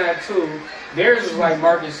Boston at 2. Theirs is like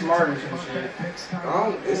Marcus Smart or some shit.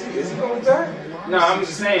 Is he going to die? No, I'm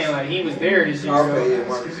just saying, like, he was there this year. Okay, yeah,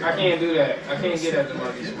 Marcus. I can't do that. I can't get at the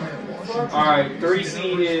Marcus Smart. All right, 3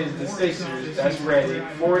 seed is the Sixers. That's ready.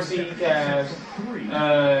 4 seed Cavs.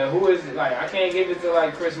 Who is, like, I can't give it to,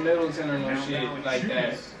 like, Chris Middleton or no shit like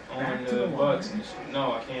that on the Bucks and shit.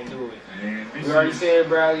 No, I can't do it. We already said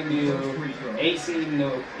Bradley Beal. 8 seed in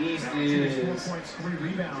the East is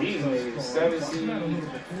these niggas. 7 seed.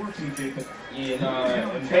 Yeah, no.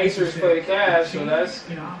 And Pacers play the Cavs, so that's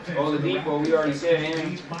Oladipo. We already said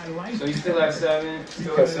him. So he's still at 7.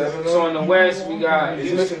 Still at 7. So in the West, we got.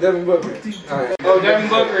 He's missing Devin Booker. Oh, Devin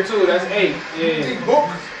Booker too. That's 8.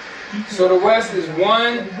 Yeah. So the West is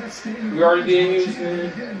 1. We already did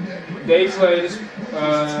Houston. They play this,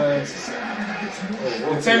 the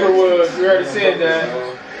Timberwolves. We already said that.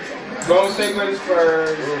 Golden State plays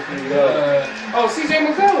Spurs. CJ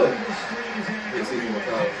McCollum.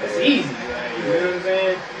 That's easy. Like, you know what I'm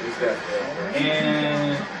saying?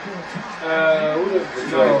 And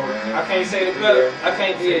I can't say the Pelicans. I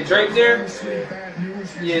can't. Yeah, Drake there.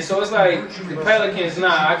 Yeah, so it's like the Pelicans.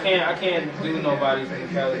 Nah, I can't do nobody from the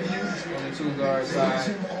Pelicans on the 2-guard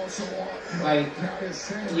side. Like,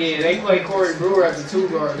 yeah, they play Corey Brewer as a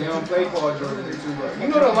 2-guard. They don't play Paul George as a 2-guard. You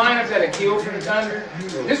know the lineup that'll kill for the Thunder?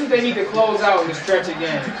 This is what they need to close out in the stretch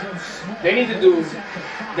again. They need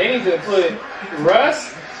to put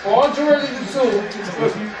Russ, Paul George as the 2.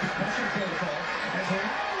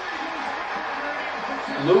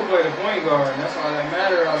 Luke play the point guard, and that's all that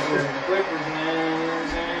matters out there in the Clippers, man. You know what I'm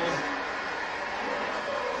saying?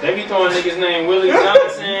 They be throwing niggas named Willie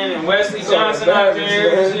Johnson and Wesley Johnson out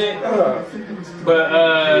there and shit. But,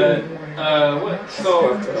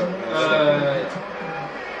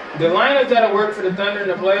 the lineup that'll work for the Thunder in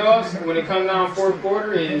the playoffs when it comes down 4th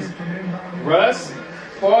quarter is Russ,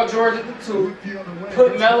 Paul George at the 2,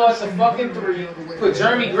 put Melo at the fucking 3, put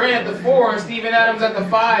Jeremy Grant at the 4, and Steven Adams at the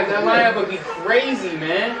 5. That lineup would be crazy,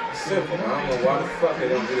 man. Simple, man. I don't know why the fuck they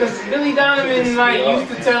don't do that. Because Billy Donovan, like, used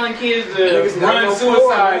to telling kids to run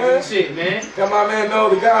suicides and shit, man. Got my man know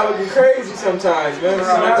the guy looking crazy sometimes, man.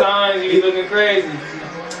 Sometimes he be looking crazy.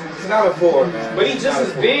 He's not a 4, man. But he's just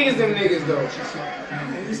as big as them niggas, though.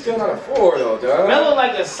 He's still not a 4, though, dog. Melo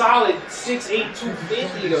like a solid 6'8",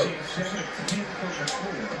 250, though.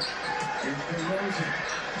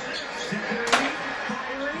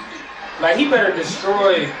 Like, he better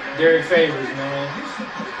destroy Derek Favors, man.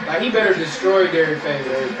 Like, he better destroy Derek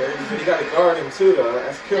Favors. You got to guard him, too, though.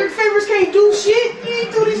 That's cool. Derek Favors can't do shit. He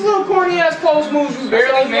ain't do these little corny-ass post moves you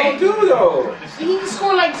barely make. do, though. He can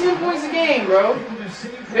score like 10 points a game, bro.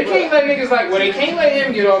 They can't let niggas like, well, they can't let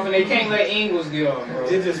him get off, and they can't let Ingles get off, bro.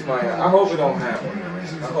 It just might. I hope it don't happen.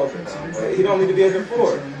 I hope it don't. But he don't need to be at the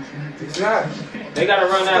 4. He's not. They got to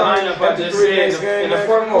run that lineup out this shit. In the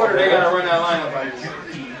 4th quarter, they got to run that lineup out this shit.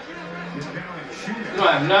 You don't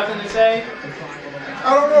have nothing to say?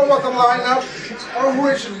 I don't know about the lineup. I don't know who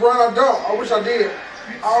it should run. I don't. I wish I did.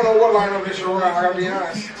 I don't know what lineup they should run. I gotta be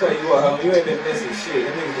honest. Tell you what, homie, you ain't been missing shit.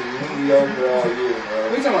 That niggas been mediocre all year, bro.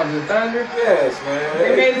 We talking about the Thunder? Yes, man. They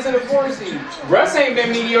made it to the 4 seed. Russ ain't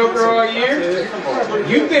been mediocre all year. Come on, bro.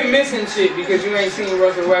 You've been missing shit because you ain't seen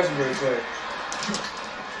Russell Westbrook play.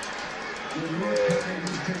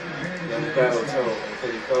 Young battle toe.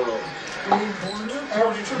 Pretty cold.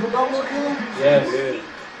 Average triple-double again? Yes.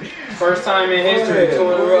 Yeah. First time in history,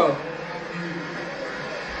 2 in a row.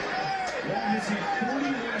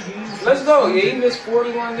 Let's go. Yeah, he missed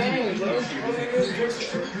 41 games, bro. Hey,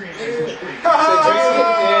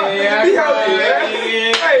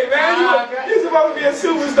 man, you're supposed to be a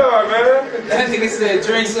superstar, man. That nigga said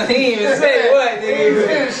drink some. He didn't even say what, nigga.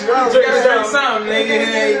 Drink something,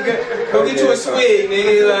 nigga. Go get you a swig,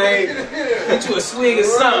 nigga. Like, get you a swig or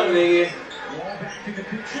something, nigga.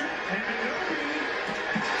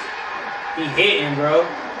 He hitting, bro. I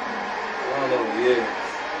don't know who he is.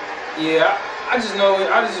 Yeah, I just know it.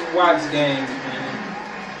 I just watch games, man.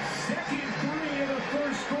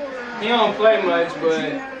 He don't play much,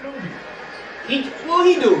 but he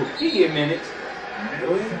do. He get minutes.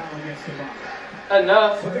 Really?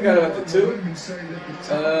 Enough. What they got him at the 2?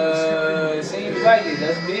 It seems like it.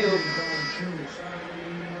 That's Bill.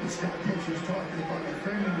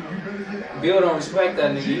 Bill don't respect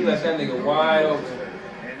that nigga. He left that nigga wide open.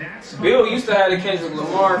 Bill used to have the Kendrick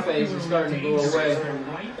Lamar face and starting to go away.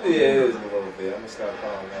 Yeah, it is a little bit. I'm going to start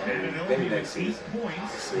calling that. Maybe next season.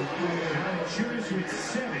 Shooters with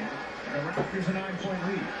 7. Here's a 9-point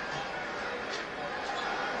lead.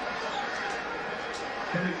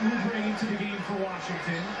 Kelly Oubre into the game for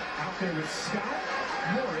Washington. Out there with Scott.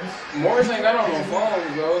 Morris ain't got on no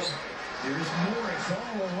phone, bro. Here's Morris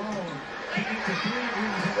all alone. He gets the three.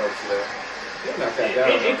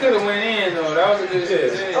 It could have went in though. That was a good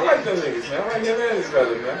shit. I like them niggas, man. I like him and his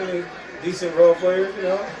brother, man. I think decent role players, you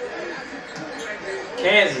know.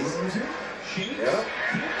 Kansas. Yeah.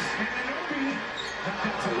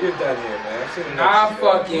 You're done here, man.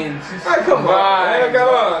 Fucking. Alright, come on, man. Come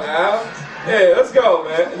on, now. Yeah, let's go,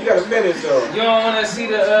 man. You gotta finish though. You don't want to see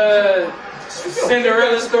the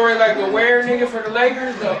Cinderella story like the Ware nigga for the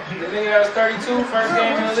Lakers? The nigga that was 32, first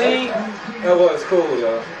game in the league? That was cool,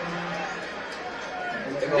 though.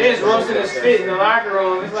 This roasted his fit in the locker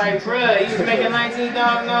room. It's like, bruh, he was making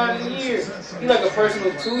 $19,000 a year. He like a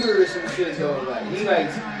personal tutor or some shit, though. Like, he like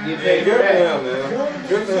get paid for that. Good for him, man.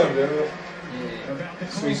 Good for him, dude.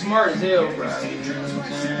 Yeah. He's smart as hell, bro. You know what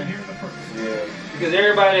I'm saying? Yeah. Because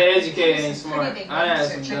everybody that educated ain't smart. I had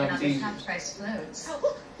some dumb teachers.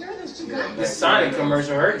 The Sonic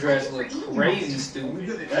commercial, her dress looked crazy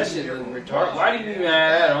stupid. That shit looked retarded. Why did you even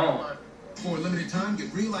have that on? For a limited time,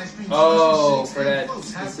 get real ice cream. Oh, for that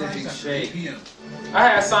specific shake. I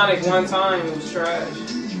had Sonic one time, it was trash.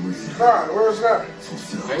 God, where was that?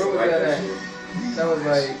 Where was that at? That was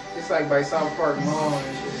like, it's like by South Park Mall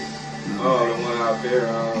and shit. Oh, the one out there,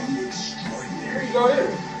 Here you go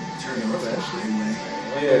here.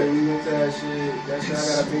 Yeah, we went to that shit. That shit, I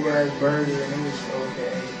got a big ass burger and it was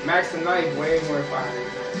okay. Max the Knife, way more fire.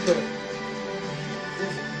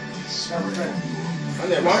 I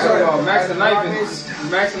never I'm had talking that. about Max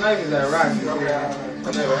the Knife is that Rocky.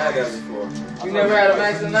 I never had that before. You never had a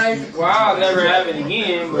Max the Knife? Well, I'll never have it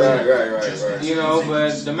again, but Right. you know,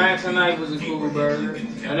 but the Max the Knife was a cool burger.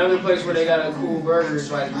 Another place where they got a cool burger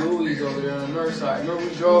is like Louis over there on the north side. Remember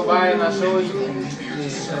we drove by and I showed you? Yeah,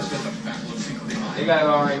 that shit. They got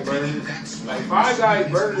alright burgers. Like Five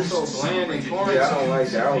Guys burgers so bland and corny. Yeah, I don't like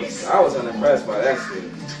that. I was unimpressed by that shit.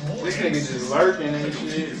 This nigga just lurking and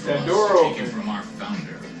shit. That door open.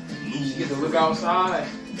 She get to look outside.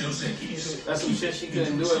 That's some shit she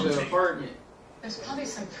couldn't do at the apartment. There's probably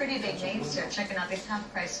some pretty big names here checking out these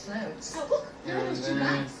half-price floats. Oh, look, there are those two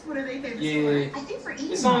guys. What are they famous for? Yeah. I think for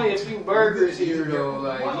eating. It's only a few burgers here though.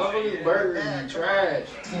 Like motherfuckers burgers be trash.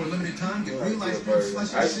 For a limited time, get real ice cream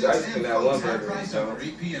slushy I used to get that one burger, price over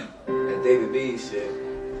 8 p.m. That David B shit.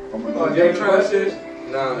 Oh, David Try that shit?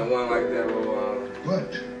 Nah, the one like that little,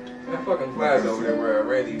 What? that fucking plaza over there where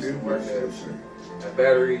Randy used to work at. That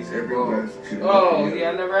batteries and balls. Oh, yeah,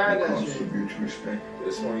 I never had that shit. Respect.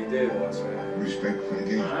 This one you did once, man. Respect for the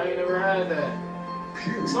game. I ain't never had that.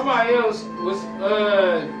 Somebody else was,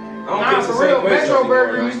 I don't nah, think it's for the real, same place Metro anymore,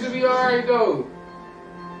 Burger right? used to be alright though.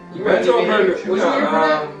 You Metro ready to Burger. hit? Was you here for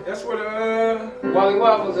that? That's where the, Wally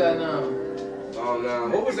Waffles at now. oh no.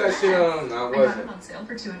 What was that shit, no, it I got wasn't. it on sale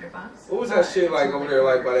for $200. What was that shit like over there,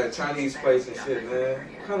 like by that Chinese place and shit, man?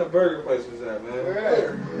 What kind of burger place was that, man?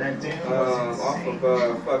 Off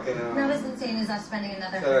of fucking Not as insane as us spending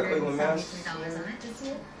another Cleveland, Mass? $173 on it this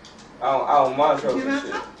year. out Montrose and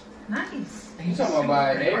shit. Nice. You talking about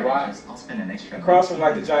by AY? I'll spend an extra. Across from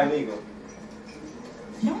like the Giant Eagle.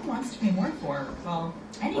 No one wants to pay more for, well,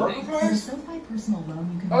 anything. Burger For a place? SoFi personal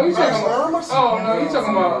loan, you can Oh, you talking about? Oh no, you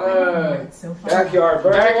talking about Backyard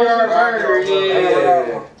Burger. Backyard Burger?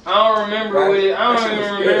 Yeah. I don't remember what it. I That don't shit even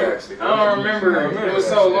was remember. good, actually. I don't remember. It was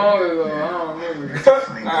so long ago. I don't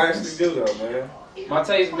remember. I actually do though, man. My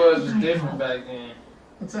taste buds was different back then.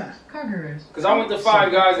 What's that? Carburgers. Cause I went to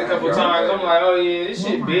Five Guys a couple times. I'm like, oh yeah, this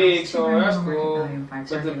shit big, so that's cool.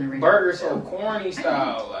 But the burger so corny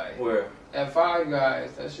style, like Where? at Five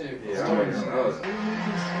Guys, that shit. Yeah, I was.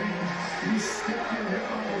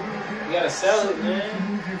 You gotta sell it,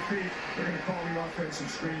 man. Move your feet. They're going to call the offensive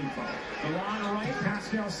screening foul. The line right,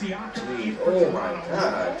 Pascal Siakam. Oh my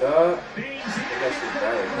god, dog. That shit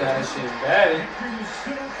bad. That shit bad. He was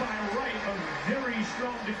stood up by Wright, a very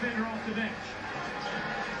strong defender off the bench.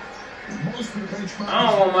 Most of the bench I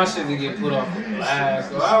don't want my shit to get put off the glass,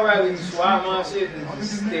 so I'd rather swap my shit than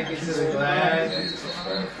just stick it to the glass.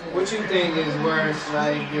 What you think is worse,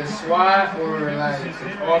 like the swat or like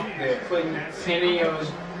off the putting penny or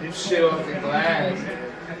shit off the glass?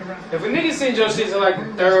 If a nigga sends your shit to like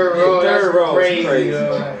the third row, that's crazy.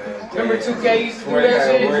 Remember 2K used to do that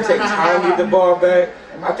shit? Where it takes time to get the ball back.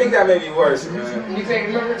 I think that may be worse, man. You think,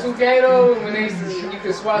 remember 2K though? When they used to, you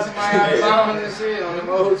could swat somebody out of bounds and shit on them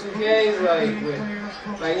old 2Ks?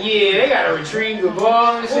 Like, yeah, they gotta retrieve the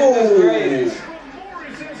ball and shit. That's crazy.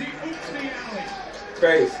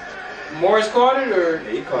 Crazy. Morris caught it or?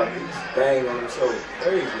 Yeah, he caught it. Bang on him so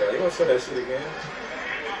crazy. You gonna show that shit again?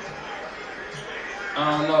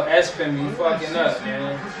 I don't know, Espen be fucking up,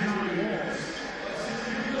 man.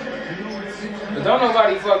 But don't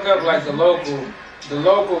nobody fuck up like the local the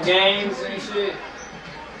local games and shit,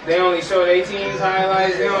 they only show their team's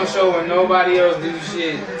highlights. They don't show when nobody else do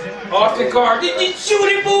shit. Austin Carr, did you shoot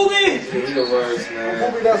it, Booby? He the worst,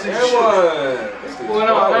 man. Booby doesn't That one. Well,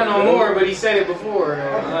 no, not no more, but he said it before,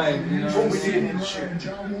 though. Like, you know. Booby didn't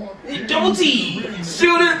shoot. Double T!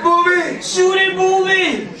 Shoot it, Booby! Shoot it,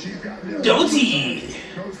 Booby! Double T!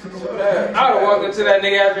 I would've walked up to that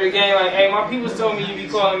nigga after the game like, hey, my people told me you be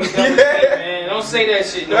calling me double T, man. Don't say that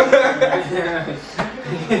shit, no.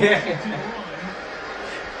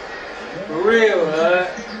 For real,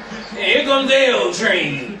 here comes the L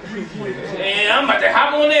train. And I'm about to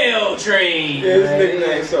hop on the L train. Yeah, his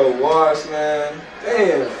nickname so washed, man.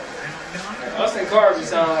 Damn. Austin Carr be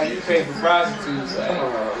sounding like you pay for prostitutes, like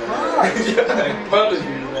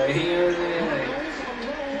publicly, like, you know what I'm saying? Like,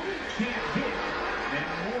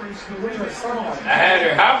 I had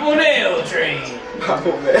her hop on the L train. Hop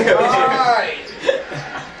on the L train. Right.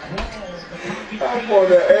 Hop on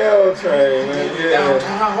the L train, man. Yeah.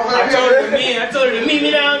 I told her to meet me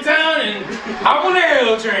downtown and hop on the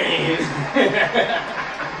L train.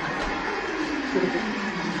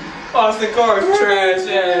 Austin Carr's trash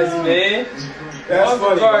ass, man. That's Austin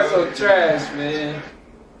funny, Carr's man. so trash, man.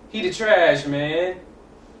 He the trash, man.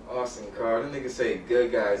 Austin Carr, them niggas say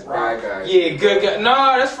good guys, bad guys. Yeah, good guy. No,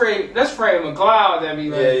 that's Fred McLeod that be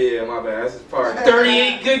like. Yeah, my bad. That's his part.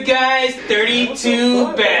 38 good guys,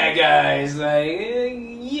 32 bad guys. Like,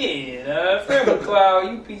 yeah, Fred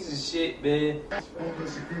McLeod, you piece of shit, man. That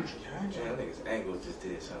nigga's angles just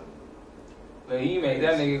did something. But he made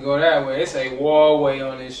that nigga go that way. It say Wallway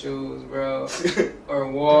on his shoes, bro. Or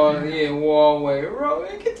Wallway. Bro,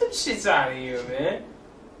 man, get them shits out of here, man.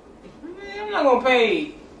 Man, I'm not gonna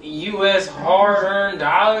pay U.S. hard-earned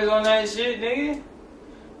dollars on that shit, nigga.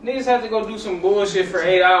 Niggas have to go do some bullshit for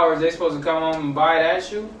 8 hours. They supposed to come home and buy that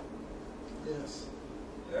shoe? Yes.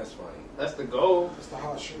 That's funny. That's the goal. It's the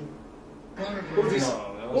hot shoe. Who's he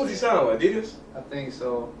signing with? Adidas? I think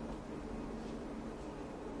so.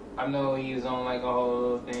 I know he was on like a whole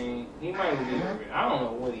little thing. He might be. I don't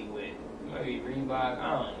know what he with. He might be Reebok.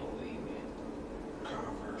 I don't know what he with.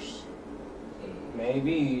 Converse.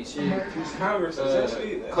 Maybe shit. Converse is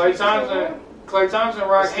Klay Thompson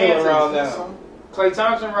rock still around Antis. now. Klay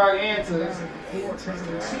Thompson rock Antis.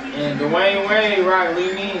 And Dwayne Wade rock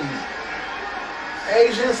Lee Means.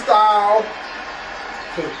 Asian style.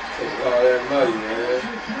 Take all that money, man.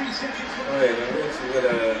 Wait, let me hit you with a...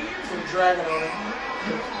 Put a dragon on it.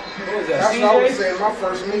 What was that? That's what I was saying my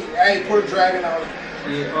first meeting. Hey, put a dragon on it.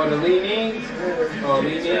 Yeah, oh, the Lee Means? Yeah. Oh,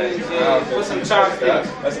 Lee Means, yeah. Put some chopsticks.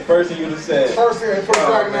 That's the first thing you would have said. First thing, put a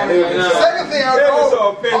dragon on it. no. Second thing, I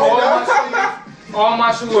All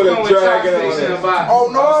my shoes Put a come with dragon chopsticks on in the it. box. Oh,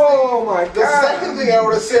 no. Oh, my The God. second thing I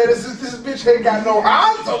would have said is this bitch ain't got no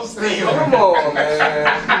Hanzo steel. Come on, man.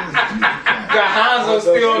 Got Hanzo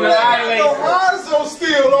still on the No island. Hanzo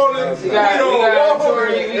steel on it. We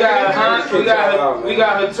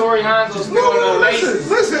got Hattori Hanzo still on the laces.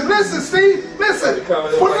 Listen, Steve. Listen.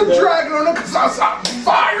 Put the dragon on it because I'm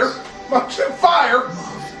fire. My shit fire.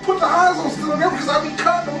 Put the Hanzo still on there because I be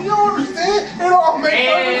cutting them. You don't understand? It all makes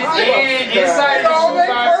perfect sense. And inside It all the makes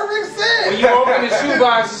shoebox, perfect sense. when you open the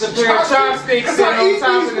shoebox, it's a pair of chopsticks sitting on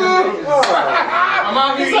top of the I'm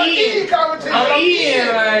out here eating. I'm eating,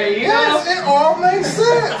 like, you know? Yes, it all makes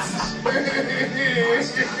sense.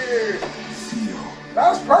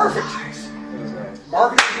 That's perfect.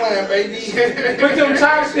 Marketing plan, baby. Put them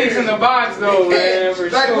chopsticks in the box, though, man, for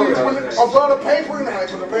like sure. above the paper, and like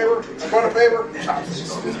with the paper, above the paper,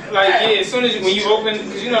 chopsticks. Like, yeah, as soon as when you open,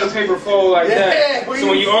 because you know the paper fold like that. So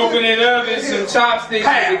when you open it up, it's some chopsticks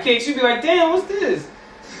with the kicks. You be like, damn, what's this?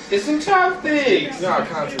 It's some chopsticks. You know how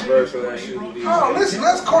controversial that shit would be. Oh, listen,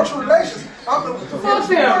 that's cultural relations. Fuck them. You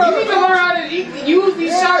need to learn how to use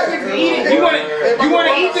these chopsticks to eat it. You want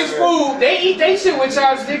to eat this food. They eat they shit with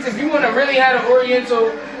chopsticks. If you want to really have an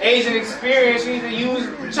Oriental Asian experience, you need to use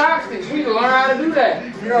chopsticks. You need to learn how to do that.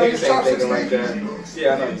 You know, Niggas use ain't chopsticks thinking like that.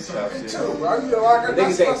 Yeah, I know you Me chopsticks. too, bro. You know, like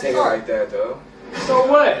Niggas ain't thinking like that, though. So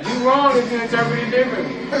what? You wrong if you interpret it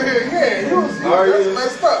differently. Yeah, that's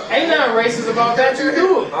messed up. Ain't nothing racist about that. You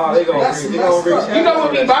do it. Oh, they gonna reach.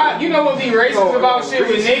 You know what be racist about shit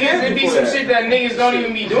with niggas? It be some shit that niggas don't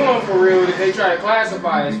even be doing for real that they try to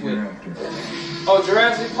classify us with. Oh,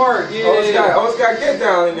 Jurassic Park, yeah. Oh, it's got Get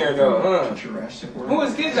Down in there, though, huh? Who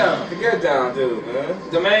is Get Down? The Get Down dude, man.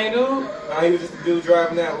 The main dude? He was just the dude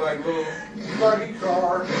driving that, like, little... Buggy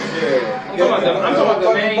car. Yeah. I'm talking about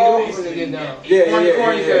the main dude from the Get Down.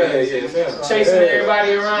 Yeah. Chasing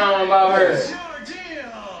everybody around about her.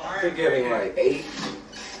 They're getting, like, 8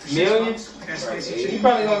 million? You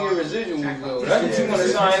probably gonna get residuals though. That's what you want to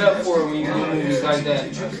sign up for when you do movies like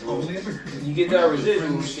that. You get that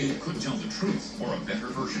residual shit. Could tell the truth or a better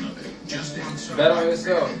version of it. Just answer. Bet on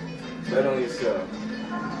yourself. Bet on yourself.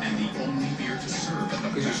 And the only beer to serve at the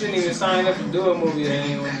Because you shouldn't even sign up to do a movie that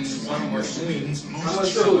ain't gonna be somewhere soon. How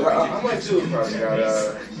much dude probably got,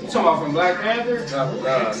 You talking about from Black Panther?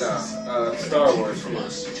 no, Star Wars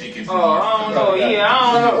shit. Oh, I don't know. Yeah, I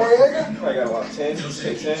don't know. Probably got about 10,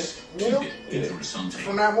 10.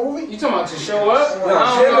 From that movie? You talking about to show up? No,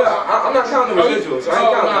 I'm not counting the residuals. I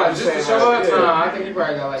ain't counting. I'm just to saying, show up? yeah. Nah, I think he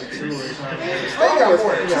probably got like 2 or something.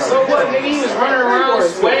 So So what, nigga? He was running around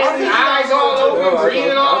sweating, eyes all open,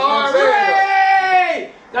 breathing all hard.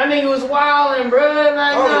 Hey! That nigga was wildin', bro. Like,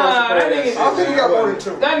 nah, that nigga. I think he got more than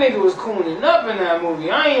 2. That nigga was cooning up in that movie.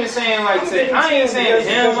 I ain't even saying like I ain't saying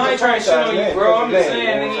him. I ain't trying to shit on you, bro. I'm just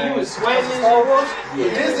saying, nigga, you was sweating. Star Wars?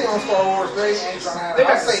 Disney on Star Wars, they ain't trying to have They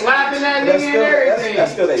got slapping that nigga and everything.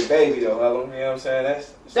 That's still a baby though, Helen. You know what I'm saying?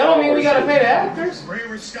 That don't mean we gotta pay the actors.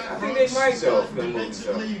 I think they might though for the movie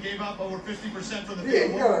though. You gave up over 50% for the Yeah,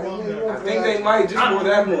 film. yeah. I think they might just for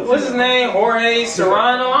that movie. What's his name? Jorge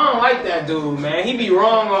Serrano. I don't like that dude, man. He be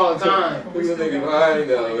wrong all the time. Who's the nigga behind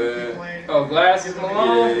though, man? Oh, Glasses Yeah,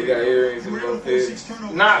 Malone? he got earrings and both heads.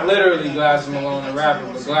 Not literally Glasses Malone, the rapper,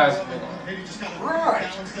 but Glasses Malone. Right.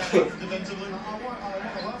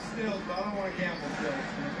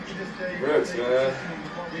 Brooks, man.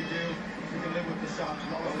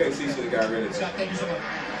 Okay, see, should have got rid of that.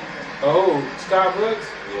 Oh, Scott Brooks?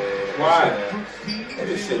 Yeah. Why? They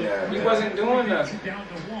just sitting there. He wasn't doing nothing.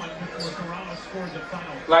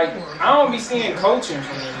 Like, I don't be seeing coaching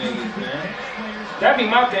from them niggas, man. That be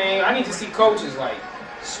my thing. I need to see coaches, like,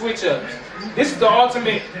 switch ups. This is the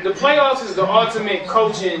ultimate, the playoffs is the ultimate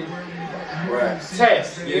coaching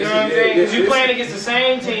test. You know what I'm saying? Because you playing against the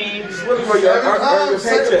same team.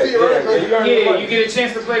 Yeah, you get a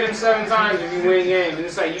chance to play them 7 times if you win games. And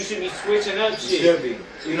it's like, you should be switching up shit.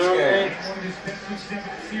 You know what I'm saying?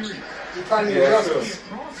 You're trying to get justice.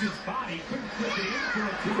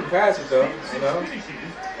 You can pass it though, you know?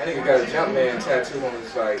 That nigga got a Jumpman tattoo on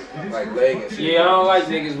his like leg and shit. Yeah, I don't like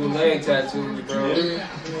niggas with leg tattoos, bro.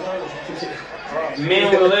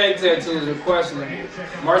 Men with leg tattoos are questionable.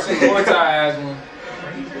 Marcin Gortat has one.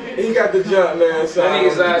 He got the Jumpman. That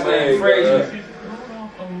nigga's last name Frazier.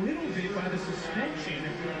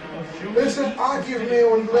 Listen, I give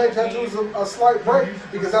men with leg tattoos a slight break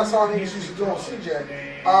because that's all niggas used to do on CJ.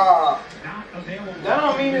 That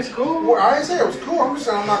don't mean it's cool. Well, I ain't say it was cool. I'm just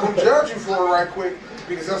saying I'm not gonna judge you for it right quick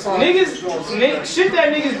because that's all niggas. Shit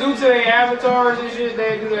that niggas do to their avatars and shit,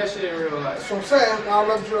 they do that shit in real life. That's what I'm saying. I'll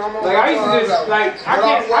let you. I'm like I used to just like I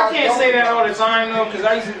can't say that all the time though because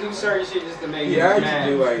I used to do certain shit just to make niggas mad. I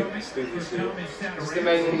used to do like stupid shit. Just to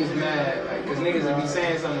make niggas mad, like because niggas would be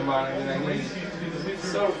saying something about it and like niggas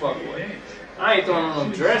so the fuck away. I ain't throwing on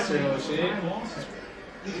no dress or no shit.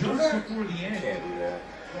 Can't do that.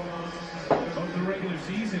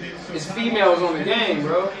 It's females on the game,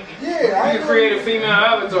 bro. Yeah, you can create a female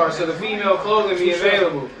avatar so the female clothing be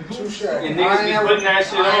available. And niggas be putting that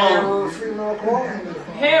shit on.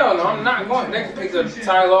 Hell no, I'm not going. They can pick up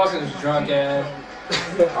Ty Lawson's drunk ass.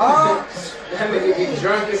 That nigga be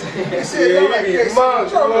drunk as hell. Yeah, he be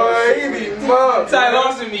mugged, boy. He be mugged. Ty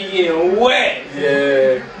Lawson be getting wet.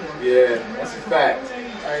 Yeah, that's a fact.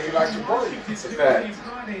 Hey, you like to party. It's a fact.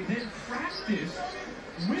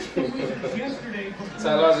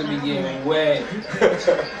 Ty Lawson be getting wet.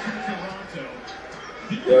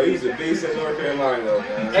 Yo, he's a beast in North Carolina, though,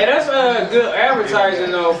 man. Hey, that's good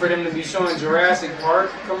advertising, though, for them to be showing Jurassic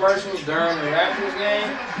Park commercials during the Raptors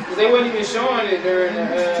game. Because they wasn't even showing it during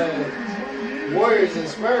the Warriors and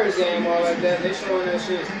Spurs game, all like that. They showing that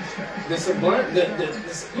shit. The sublime,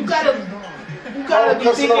 you gotta be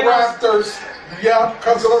thinking of the Raptors. Yeah,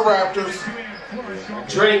 because of the Raptors.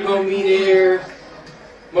 Drake gonna be there.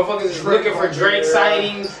 Motherfuckers is looking for Drake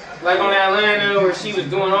sightings. Like on Atlanta, where she was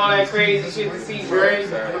doing all that crazy shit to see Drake.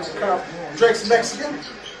 Drake's Mexican.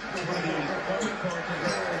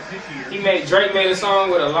 Drake made a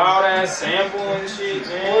song with a loud ass sample and shit,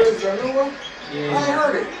 man. What is that new one? Yeah. I ain't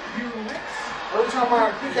heard it. Every time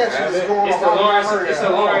I catch it, it's going it's the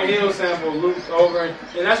Lauryn Hill sample looped over, and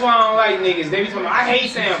that's why I don't like niggas. They be talking, I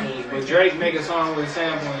hate samples, but Drake make a song with a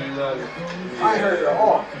sample and you love it. I ain't heard it at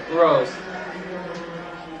all. Rose.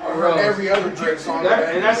 I heard every other Drake song.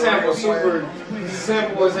 And that sample super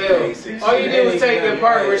simple as hell. All you did was take the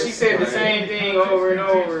part where she said the same thing over and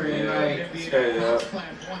over and like. Straight up.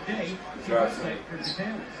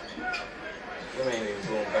 Them ain't even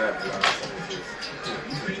going back. You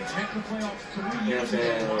know what I'm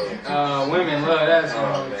saying? Women love that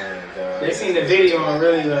song. Oh, man, dog. They seen the video and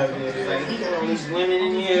really loved it. Like, he got all these women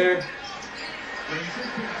in here.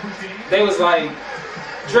 They was like,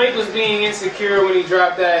 Drake was being insecure when he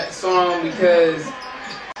dropped that song because,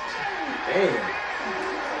 damn,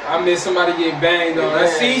 I missed somebody get banged on.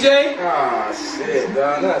 That's CJ? Ah, shit,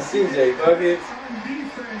 dog. Not CJ Buckets.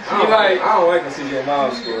 I don't like the CJ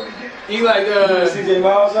Miles score. You like, CJ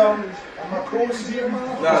Miles album? Am I cool with CJ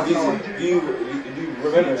Miles? Nah, do you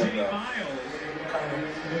remember him though?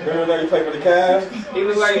 Remember that he played for the Cavs? He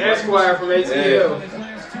was like Esquire from ATL.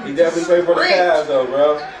 He definitely played for the Cavs though,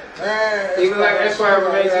 bro. He was like Esquire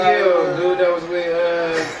from ATL, dude that was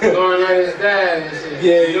with Lauren Knighton's dad and shit.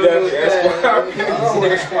 Yeah, he definitely Esquire. I know who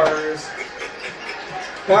Esquire is.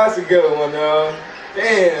 That's a good one, though.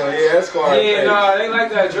 Damn, yeah, Esquire. Yeah, no, they like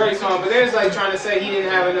that Drake song, but they was like trying to say he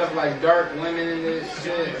didn't have enough like dark women in this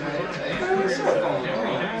shit.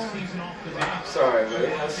 Sorry,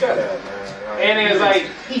 man. Shut up, man. And it was like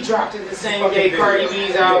he dropped it the same day Cardi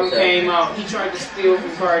B's album came out. He tried to steal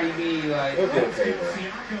from Cardi B, like.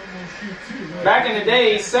 Back in the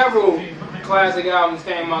day, several classic albums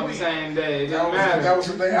came out the same day. It didn't matter. That was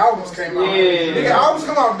the day albums came out. Yeah. Nigga, albums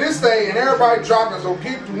come out this day and everybody dropping, so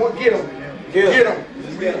get them. Get them.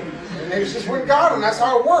 And they just went and got them. That's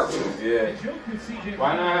how it works. Yeah.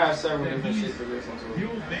 Why not have several different shit to listen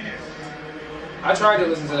to? I tried to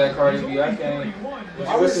listen to that Cardi B. I can't. Did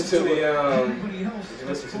you listen to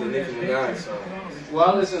the Nicki Minaj song? Well,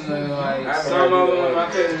 I listened to like some of them. I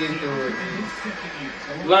couldn't get through it.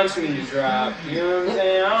 Lunch meat drop. You know what I'm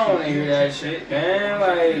saying? I don't want to hear that shit, man.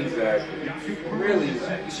 Like, exactly. Really,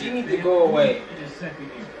 like, she need to go away.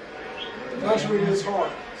 Lunch meat is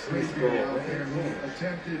hard.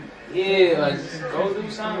 Yeah, like, just go do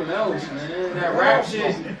something else, man. That rap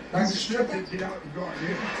shit. Like stripping. No,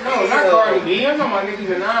 not Cardi B. I'm talking about Nicki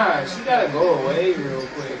Minaj. She gotta go away real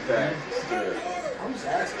quick, man. I'm just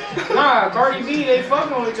asking. Nah, Cardi B, they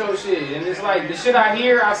fucking with your shit. And it's like, the shit I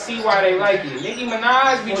hear, I see why they like it. Nicki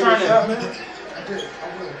Minaj be trying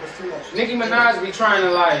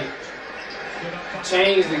to like,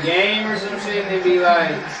 change the game or some shit and then be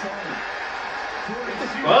like,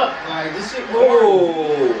 fuck, like this shit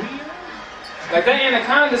boring. Like that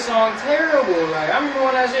Anaconda song, terrible. Like I remember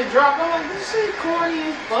when that shit dropped, I'm like, this shit corny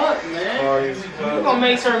as fuck, man. You gonna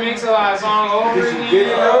make her mix a lot of song over again? Get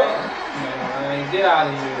it out? Man, get out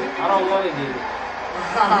of here. I don't want to get it.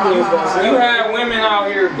 You had women out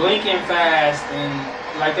here blinking fast and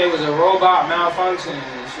like they was a robot malfunctioning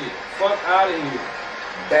and shit. Fuck out of here.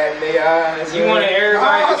 Batting their eyes. You wanted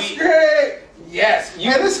everybody to be. Yes.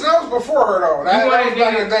 Yeah, this was before her though. That was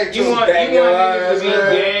back in the day too. You want niggas to be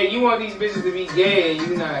gay. You want these bitches to be gay and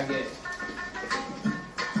you not gay.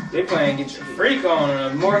 They playing Get Your Freak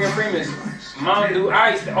On. Morgan Freeman's Mountain Dew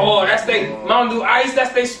Ice. Oh, that's they Mountain Dew Ice.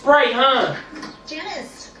 That's they Sprite, huh?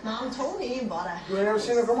 Janice, Mom told me you bought a. You ain't ever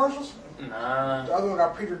seen the commercials? Nah. The other one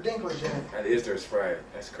got Peter Dinklage in it. That is their Sprite.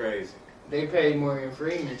 That's crazy. They paid Morgan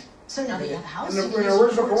Freeman. So now they have house. In the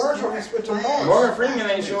original commercial, he spit them balls. Morgan Freeman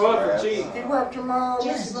ain't show up for cheap. He rapped him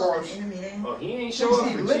Janice, look, I'm in a meeting. Oh, he ain't show up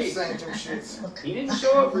He for lip cheap. synced them shits. He didn't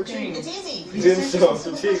show up for cheap. It's easy. He didn't show up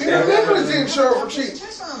for cheap. Peter Dinklage didn't show up for cheap.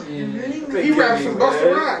 He raps some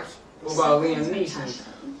Busta Rhymes. What about Liam Neeson?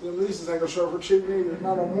 Liam Neeson ain't gonna show up for cheap neither.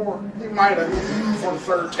 Not no more. He might have for the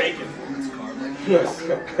third Taken.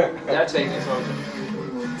 That Taken song.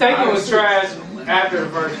 Taken was trash after the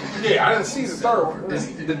first one. Yeah, I didn't see the third one.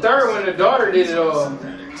 The third one, the daughter did it all.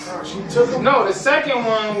 She took him. No, the second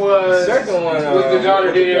one was. The second one was the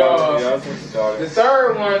daughter did it all. Yeah, I was with the daughter. The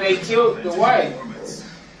third one, they killed the wife.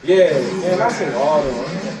 Yeah, man, I've seen all of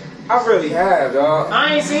them. I really have, dog.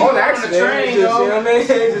 I ain't seen on it on the accident, train, just, though. you know what I mean?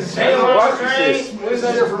 Just Ain't on the watching train. shit. It's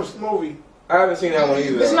a different movie. I haven't seen that one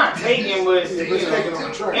either. It's not Taken, but you know, Taken on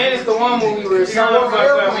the train. and it's the one movie where son fucked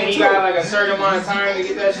up and he got like a certain amount of time to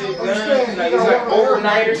get that shit done. Like it's like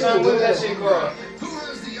overnight or something. What's that shit called?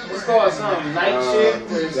 It's called something night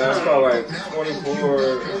shift or That's something. called like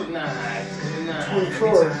 24. Nah.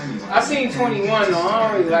 24. I seen 21 though. I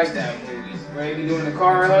don't really like that movie. Where he be doing the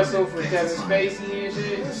car hustle for Kevin Spacey and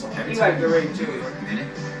shit. He like the rape chick.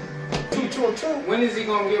 222. When is he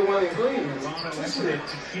gonna get one in Cleveland?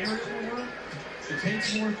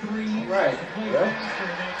 Right.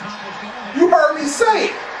 You heard me say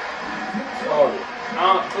it.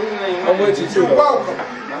 Cleveland ain't I'm with you too. You're welcome.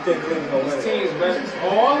 I think Cleveland gonna This win. team's better.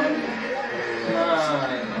 All of them?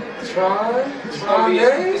 Nah. It's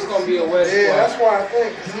gonna be a West Yeah, squad. that's why I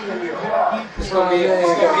think he's gonna be a hard. It's gonna be a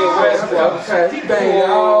West squad. He banged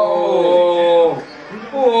Whoa.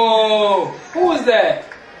 Whoa. Who is that?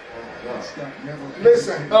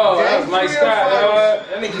 Listen. Oh, that was Mike Game 3 Scott. of the finals.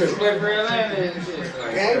 That nigga just played for Atlanta and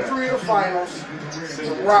shit. Game 3 of the finals.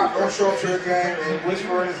 The Rock gonna show up to the game and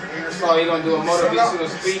whisper in his ear. So he gonna do a motivational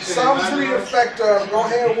speech. Some tweet effect of go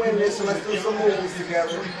ahead and win this and let's do some movies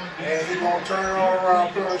together. And he gonna turn it all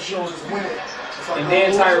around, put on his shoulders, win it. And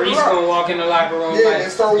then Tyrese gonna walk in the locker room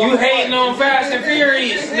like, you hating on Fast and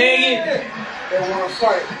Furious, nigga. They wanna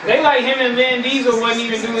fight. They like him and Vin Diesel wasn't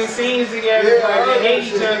even doing scenes together. Like they hate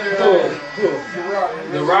each other.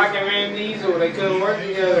 The Rock and Vin Diesel, they couldn't work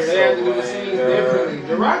together. They had to do the scenes differently.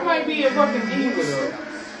 The Rock might be a fucking diva though.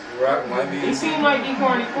 The Rock might be. He seemed like he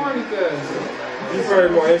corny cuz. He's very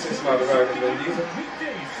more interested about the Rock than Vin Diesel.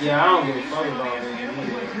 Yeah, I don't give a fuck about Vin Diesel.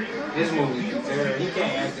 This movie is terrible. He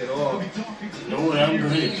can't act at all. Know what I'm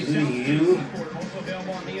gonna do to you?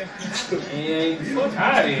 And fuck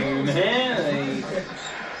out of here, man.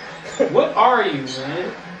 Like, what are you,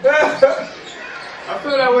 man? I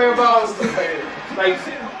feel that way about like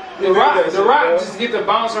the Rock just get to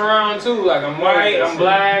bounce around too. Like I'm white, I'm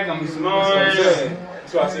black, I'm smart.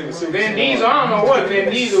 Vin Diesel, I don't know what Vin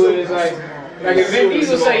Diesel is like if Vin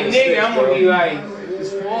Diesel say nigga, I'm gonna be like,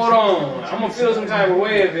 hold on. I'm gonna feel some type of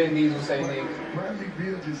way if Vin Diesel say nigga.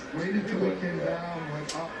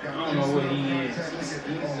 I don't know what he is.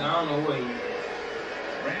 I don't know what he is.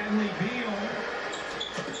 Bradley Beal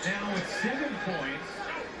now with 7 points,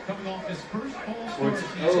 coming off his first All-Star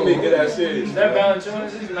season. That's gonna be a good ass series. That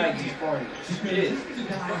Valanciunas is Nike's corny. It is.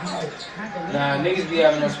 Nah, niggas be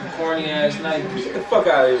having us some corny ass Nikes. Get the fuck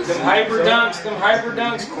out of here. Them hyper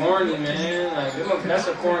dunks, corny, man. Like that's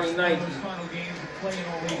a corny Nike.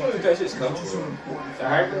 That shit's comfortable. The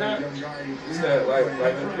hyper dunk? It's that like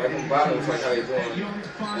the bottoms, like how they doing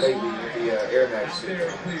lately with the Air Max shit.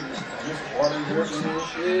 Water dripping and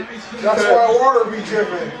shit. That's why water be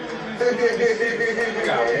dripping.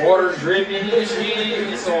 Got water dripping and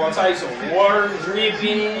shit. It's all types of water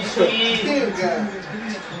dripping and shit.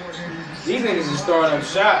 These niggas is throwing up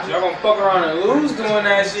shots. Y'all gonna fuck around and lose doing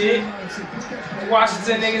that shit.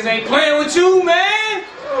 Washington niggas ain't playing with you, man.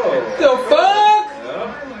 Oh. The fuck?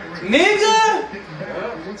 Nigga!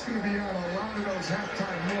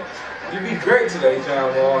 You be great today,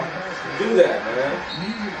 John Wall. Do that, man.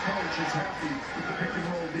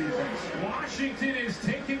 Washington is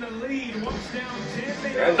taking the lead. Once down 10.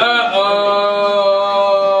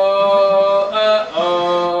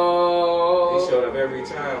 He showed up every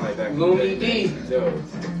time like that. Gloomy D.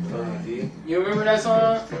 Gloomy D. You remember that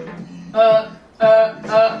song?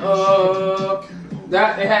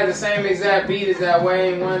 That it had the same exact beat as that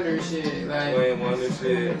Wayne Wonder shit. Like Wayne Wonder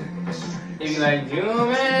shit. He be like, you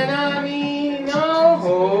man, I mean, no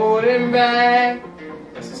holding back.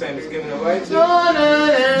 That's the same as Giving It Away too.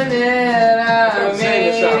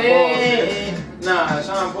 Nah,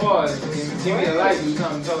 Sean Paul is Give Me the Light do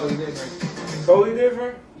something totally different. Totally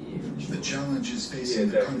different? The challenges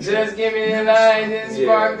facing the country. Just give me the light and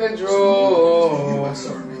spark the draw.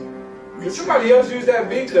 Did somebody else use that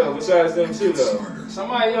beat though, besides them two though?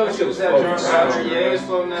 Somebody else used that drum rapper. Yeah, they was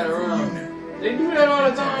floating that around. They do that all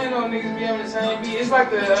the time, though. Niggas be having the same beat. It's like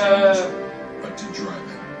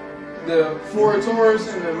the Ford Taurus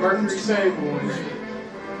and the Mercury Sable and shit.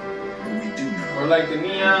 Or like the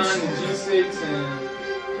Neon, the G6 and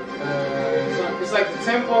it's like the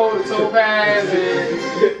Tempo, the Topaz,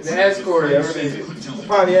 and the Escort.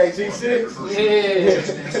 Pontiac G6? Yeah.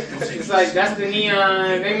 It's like, that's the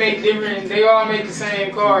Neon. They make different, they all make the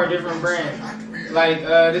same car, different brand. Like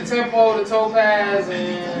the Tempo, the Topaz,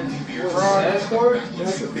 and the Escort.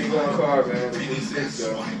 That's a big old car, man. The G6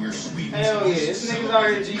 though. Hell yeah, this niggas out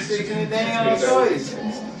here G6 and they ain't got no choice.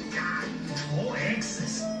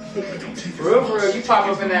 For real, you pop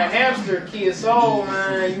up in that hamster Kia Soul,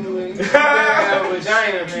 man. You have a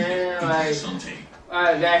vagina, man. Like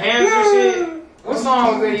that hamster shit. What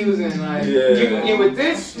song was they using? Like you can get with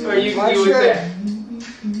this or you can get with that.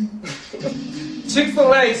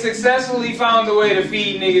 Chick-fil-A successfully found a way to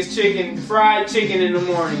feed niggas fried chicken in the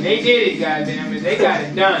morning. They did it, goddammit. They got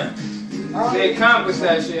it done. They accomplished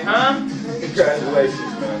that shit, huh? Congratulations,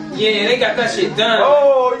 man. Yeah, they got that shit done.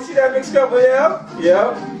 Oh, you see that mixed couple? Yeah.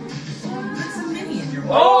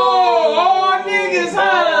 Oh, all niggas,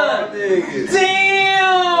 huh? Niggas.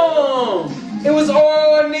 Damn! It was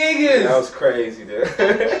all niggas. That was crazy, dude.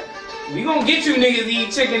 We gonna get you niggas to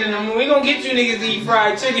eat chicken in the morning. We gonna get you niggas to eat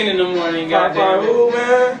fried chicken in the morning, goddamn. Who,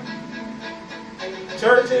 man?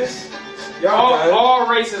 Churches. All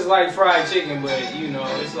races like fried chicken, but you know,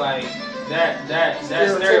 it's like that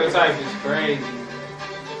stereotype is crazy.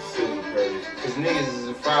 Cause niggas is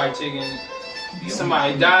a fried chicken.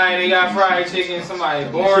 Somebody died, they got fried chicken. Somebody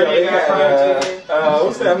born, they got fried chicken.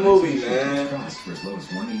 What's that movie, man?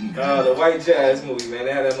 The White Jazz movie, man.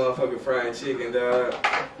 They had that motherfucking fried chicken, dog.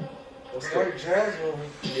 What's that? White Jazz movie.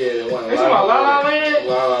 Yeah, the one. It's about La La Land?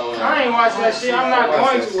 La La Land. I ain't watching that shit. I'm not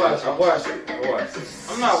going to watch it. I watched it.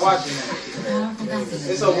 I'm not watching that shit.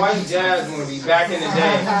 It's a white jazz movie back in the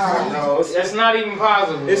day. No, That's not even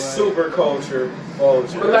possible. it's super culture.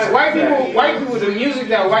 But like white people, the music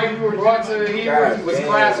that white people brought to here was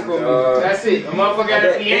classical music. That's it. A motherfucker at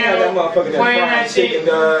a piano playing that shit.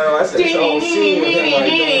 That's the whole scene with him,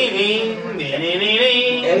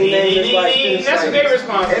 like, that's what they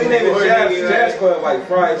responsible for. And name is jazz club, like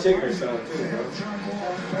fried chicken or something too, bro.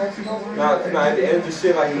 Nah, at the end of the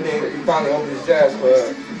shit, like he finally opened his jazz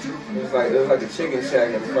club. It was like a chicken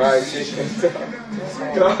shack and fried chicken and stuff.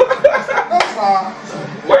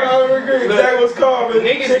 That was called.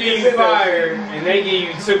 Niggas give you fire and they give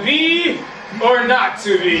you to be or not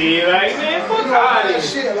to be. Like, man, fuck out of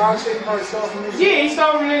here. A lot of shit probably stole from niggas. Yeah, he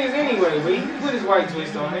stole from niggas anyway, but he put his white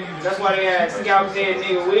twist on it. That's why they had scalp head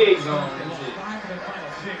nigga wigs on and shit.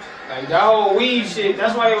 Like that whole weave shit,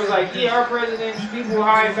 that's why it was like, yeah, our presidents, people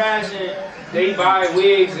high fashion, they buy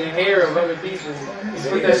wigs and hair of other people and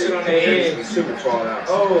put that shit on their head. Super fall out.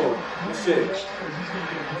 Oh, shit.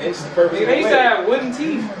 It's the purpose They used to have wooden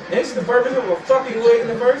teeth. It's the purpose of a fucking wig in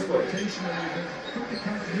the first place.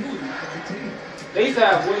 They used to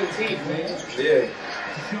have wooden teeth, man. Yeah.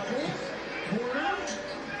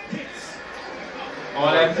 Oh,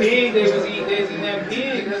 that pig, they was eating that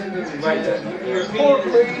pig. That's what they was right there. You're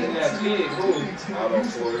eating that pig. Cool.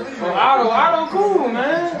 Otto cool,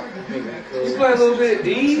 man. He play a little bit of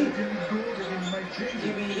D.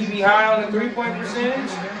 He be high on the 3-point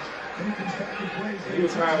percentage. He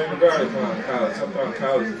was high in the garden college. I thought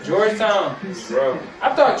college. Georgetown. Bro.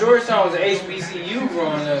 I thought Georgetown was an HBCU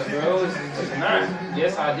growing up, bro. It's not.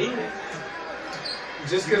 Yes, I did.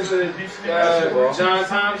 Just because of John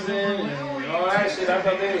Thompson and all that shit, I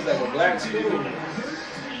thought they was like a black school.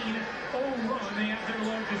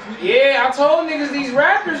 Yeah, I told niggas these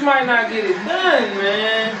rappers might not get it done,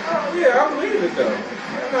 man. Oh, yeah, I believe it, though.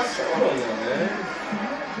 I'm not sold on that, man.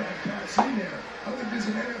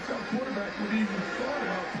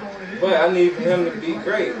 But I need for him to be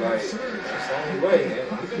great. Like, that's the only way, man.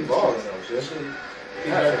 He can ball, though.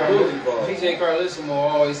 PJ Carlissimo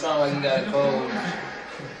always sound like he got a cold.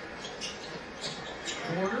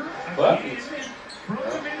 Buckets.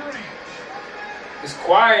 It's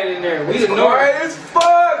quiet in there. We the North. Quiet as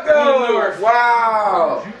fuck, though. We the North.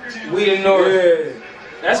 Wow. We the North. Yeah.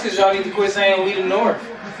 That's because y'all need to quit saying we the North.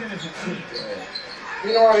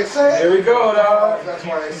 You know why they say it? Here we go, dog. That's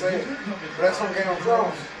why they say it. But that's from Game of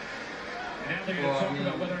Thrones. Well, I mean,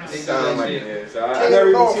 they sound like it is. I never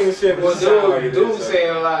even seen the shit. Well, dude say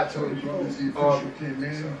a lot too.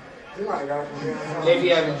 You might have got it from Game of Thrones. They be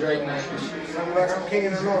having Drake night and shit. I'm like, I'm king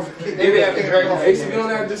of the North. They be having Drake night. They used to be on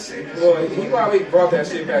that shit. Well, he probably brought that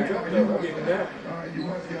shit back up, though. I mean, that.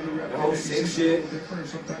 The whole sick shit.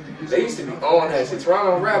 They used to be on that shit.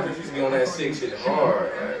 Toronto rappers used to be on that sick shit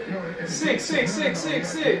hard. Like. 6.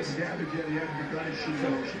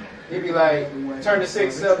 He'd be like, turn the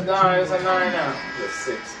 6 up down, it's a 9 now. The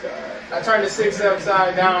 6 guy. I turn the 6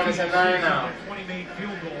 upside down, it's a 9 now.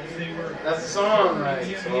 That's a song, right?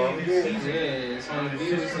 Yeah, it's on the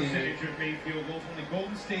BBC.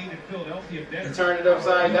 You turn it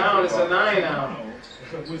upside down, it's a 9 now.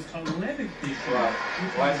 Was 11 this Wow.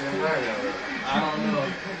 Why is it a 9 now? I don't know.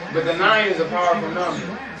 But the 9 is a powerful number.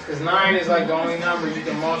 Because 9 is like the only number you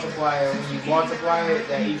can multiply it. When you multiply it,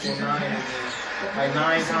 that equals 9 again. Like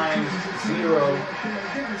 9 times 0,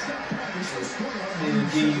 it would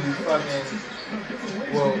give you fucking,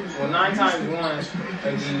 well 9 times 1,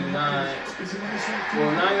 it'll give you 9.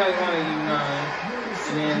 Well, 9 times 1 will give you 9.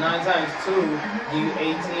 And then 9 times 2, give you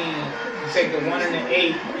 18. You take the 1 and the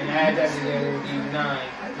 8 and add that together, it'll give you 9.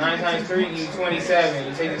 9 times 3 gives you 27.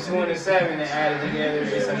 You take the 2 and the 7 and add it together,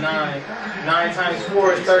 it's a 9. 9 times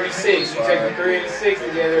 4 is 36. You take the 3 and the 6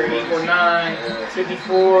 together, equal 9.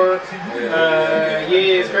 54. Yeah,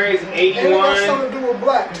 it's crazy. 81. And it has something to do with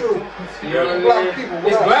black too. You know what I mean? Black people.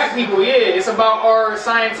 It's black people, yeah. It's about our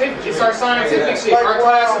scientific. It's our scientific shit. Like, our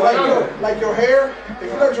classical number. like your hair. If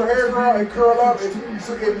you let your hair grow and curl up, it's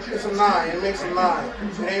a 9. It makes a 9.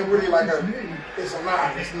 It ain't really like a. It's a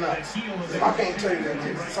 9. It's nuts. I can't tell you that.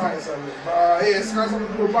 It's the science of it. Yeah, it's got something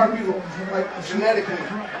to do with black people, like genetically.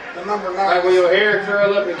 The number 9. Like when your hair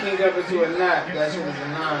curl up and kink up into a knot, that shit was a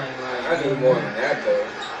 9. Like, I need more than that, though.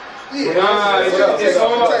 Yeah, it's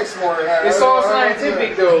all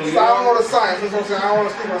scientific though. I don't know the science. That's what I'm saying. I don't want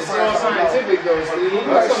to speak on science. It's all scientific though, Steve.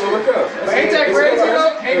 That's something to look up. But ain't that crazy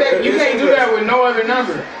though? Ain't that you can't do that with no other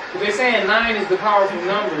number? But they're saying 9 is the powerful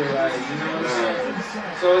number, like you know what I'm saying.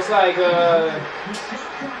 So it's like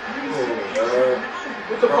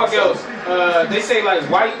What the fuck else? They say like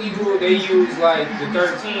white people, they use like the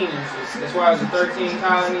 13 and shit. That's why it's the 13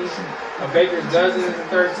 colonies. A baker's dozen is the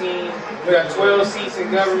 13. We got 12 seats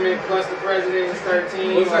in government plus the president is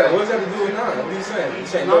 13. What's that? What's that to do with 9? What are you saying? You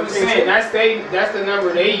saying I'm just saying that's the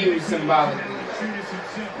number they use symbolically.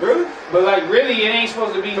 Really? But like really, it ain't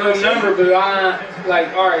supposed to be no number. But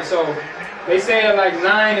like all right, so they say like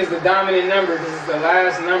 9 is the dominant number because it's the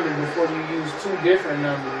last number before you use 2 different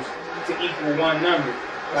numbers to equal one number.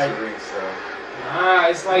 Like,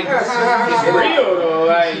 it's like it's real though.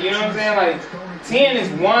 Like, you know what I'm saying? Like 10 is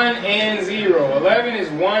 1 and 0. 11 is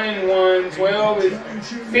 1 and 1. 12 is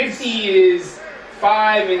 50 is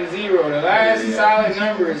 5 and 0. The last solid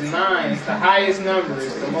number is 9. It's the highest number.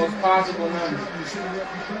 It's the most possible number.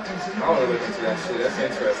 I want to look into that shit. That's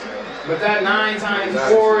interesting. But that 9 times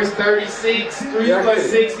 4 is 36. 3 plus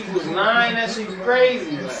 6 equals 9. That shit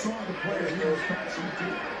crazy. Like,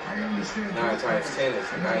 9 times 10 is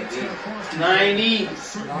 90. 90.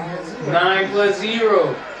 9 plus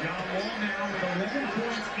 0.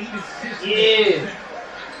 Yeah.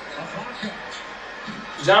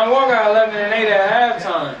 John Wall got 11 and 8 at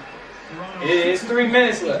halftime. It's 3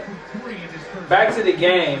 minutes left. Back to the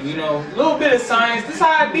game, you know, a little bit of science. This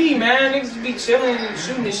how it be, man. Niggas be chilling and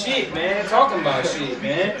shooting the shit, man. Talking about shit,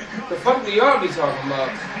 man. The fuck do y'all be talking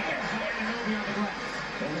about?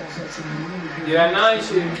 Yeah, that 9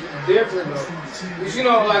 shit different though. Cause you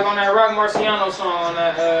know, like on that Rock Marciano song, on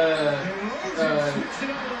that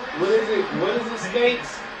what is it? What is it?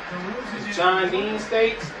 Steaks? John Dean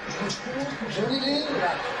Steaks? Jimmy Dean?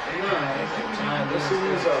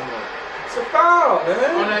 It's a foul,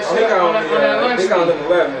 man. On that shit, on that lunch meat. They got meat. them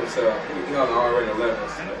 11, so you know already 11.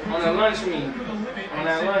 So. On that lunch meat. On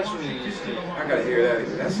that lunch meat and shit. I gotta hear that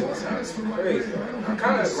again. That shit sounds crazy. I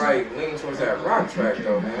kind of like lean towards that rock track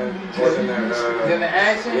though, man. More than that. Then the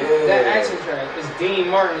action? Yeah. That action track. It's Dean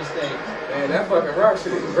Martin Steaks. Man, that fucking rock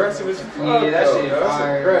shit is aggressive as fuck. Yeah, that though, shit that's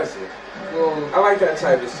fire. aggressive. Well, I like that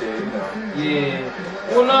type of shit, you know. yeah.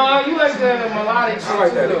 Well, no, you like the melodic shit I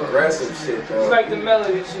like that too, though. aggressive shit, though. You like the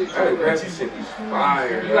melody shit too. That aggressive shit be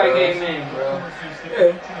fire. You like Amen, bro.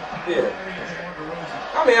 Yeah.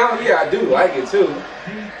 I mean, I do like it too.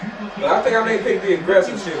 But I think I may pick the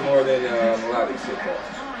aggressive shit more than melodic shit, though.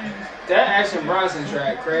 That Action Bronson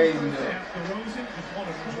track, crazy though.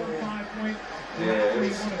 Yeah,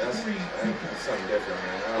 that's something different,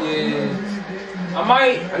 man. I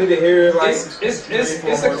need to hear it like.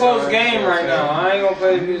 It's a close game right now. I ain't gonna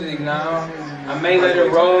play the music now. I may let it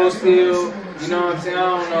roll still. You know what I'm saying? I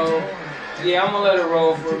don't know. Yeah, I'm gonna let it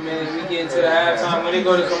roll for a minute. We get to the halftime. When they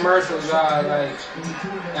go to commercials, at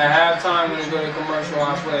halftime when they go to commercial,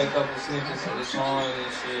 I play a couple snippets of the song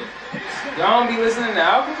and shit. Y'all don't be listening to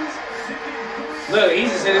albums? Look, he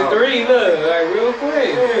just hit a 3. Look, like real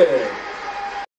quick. Yeah.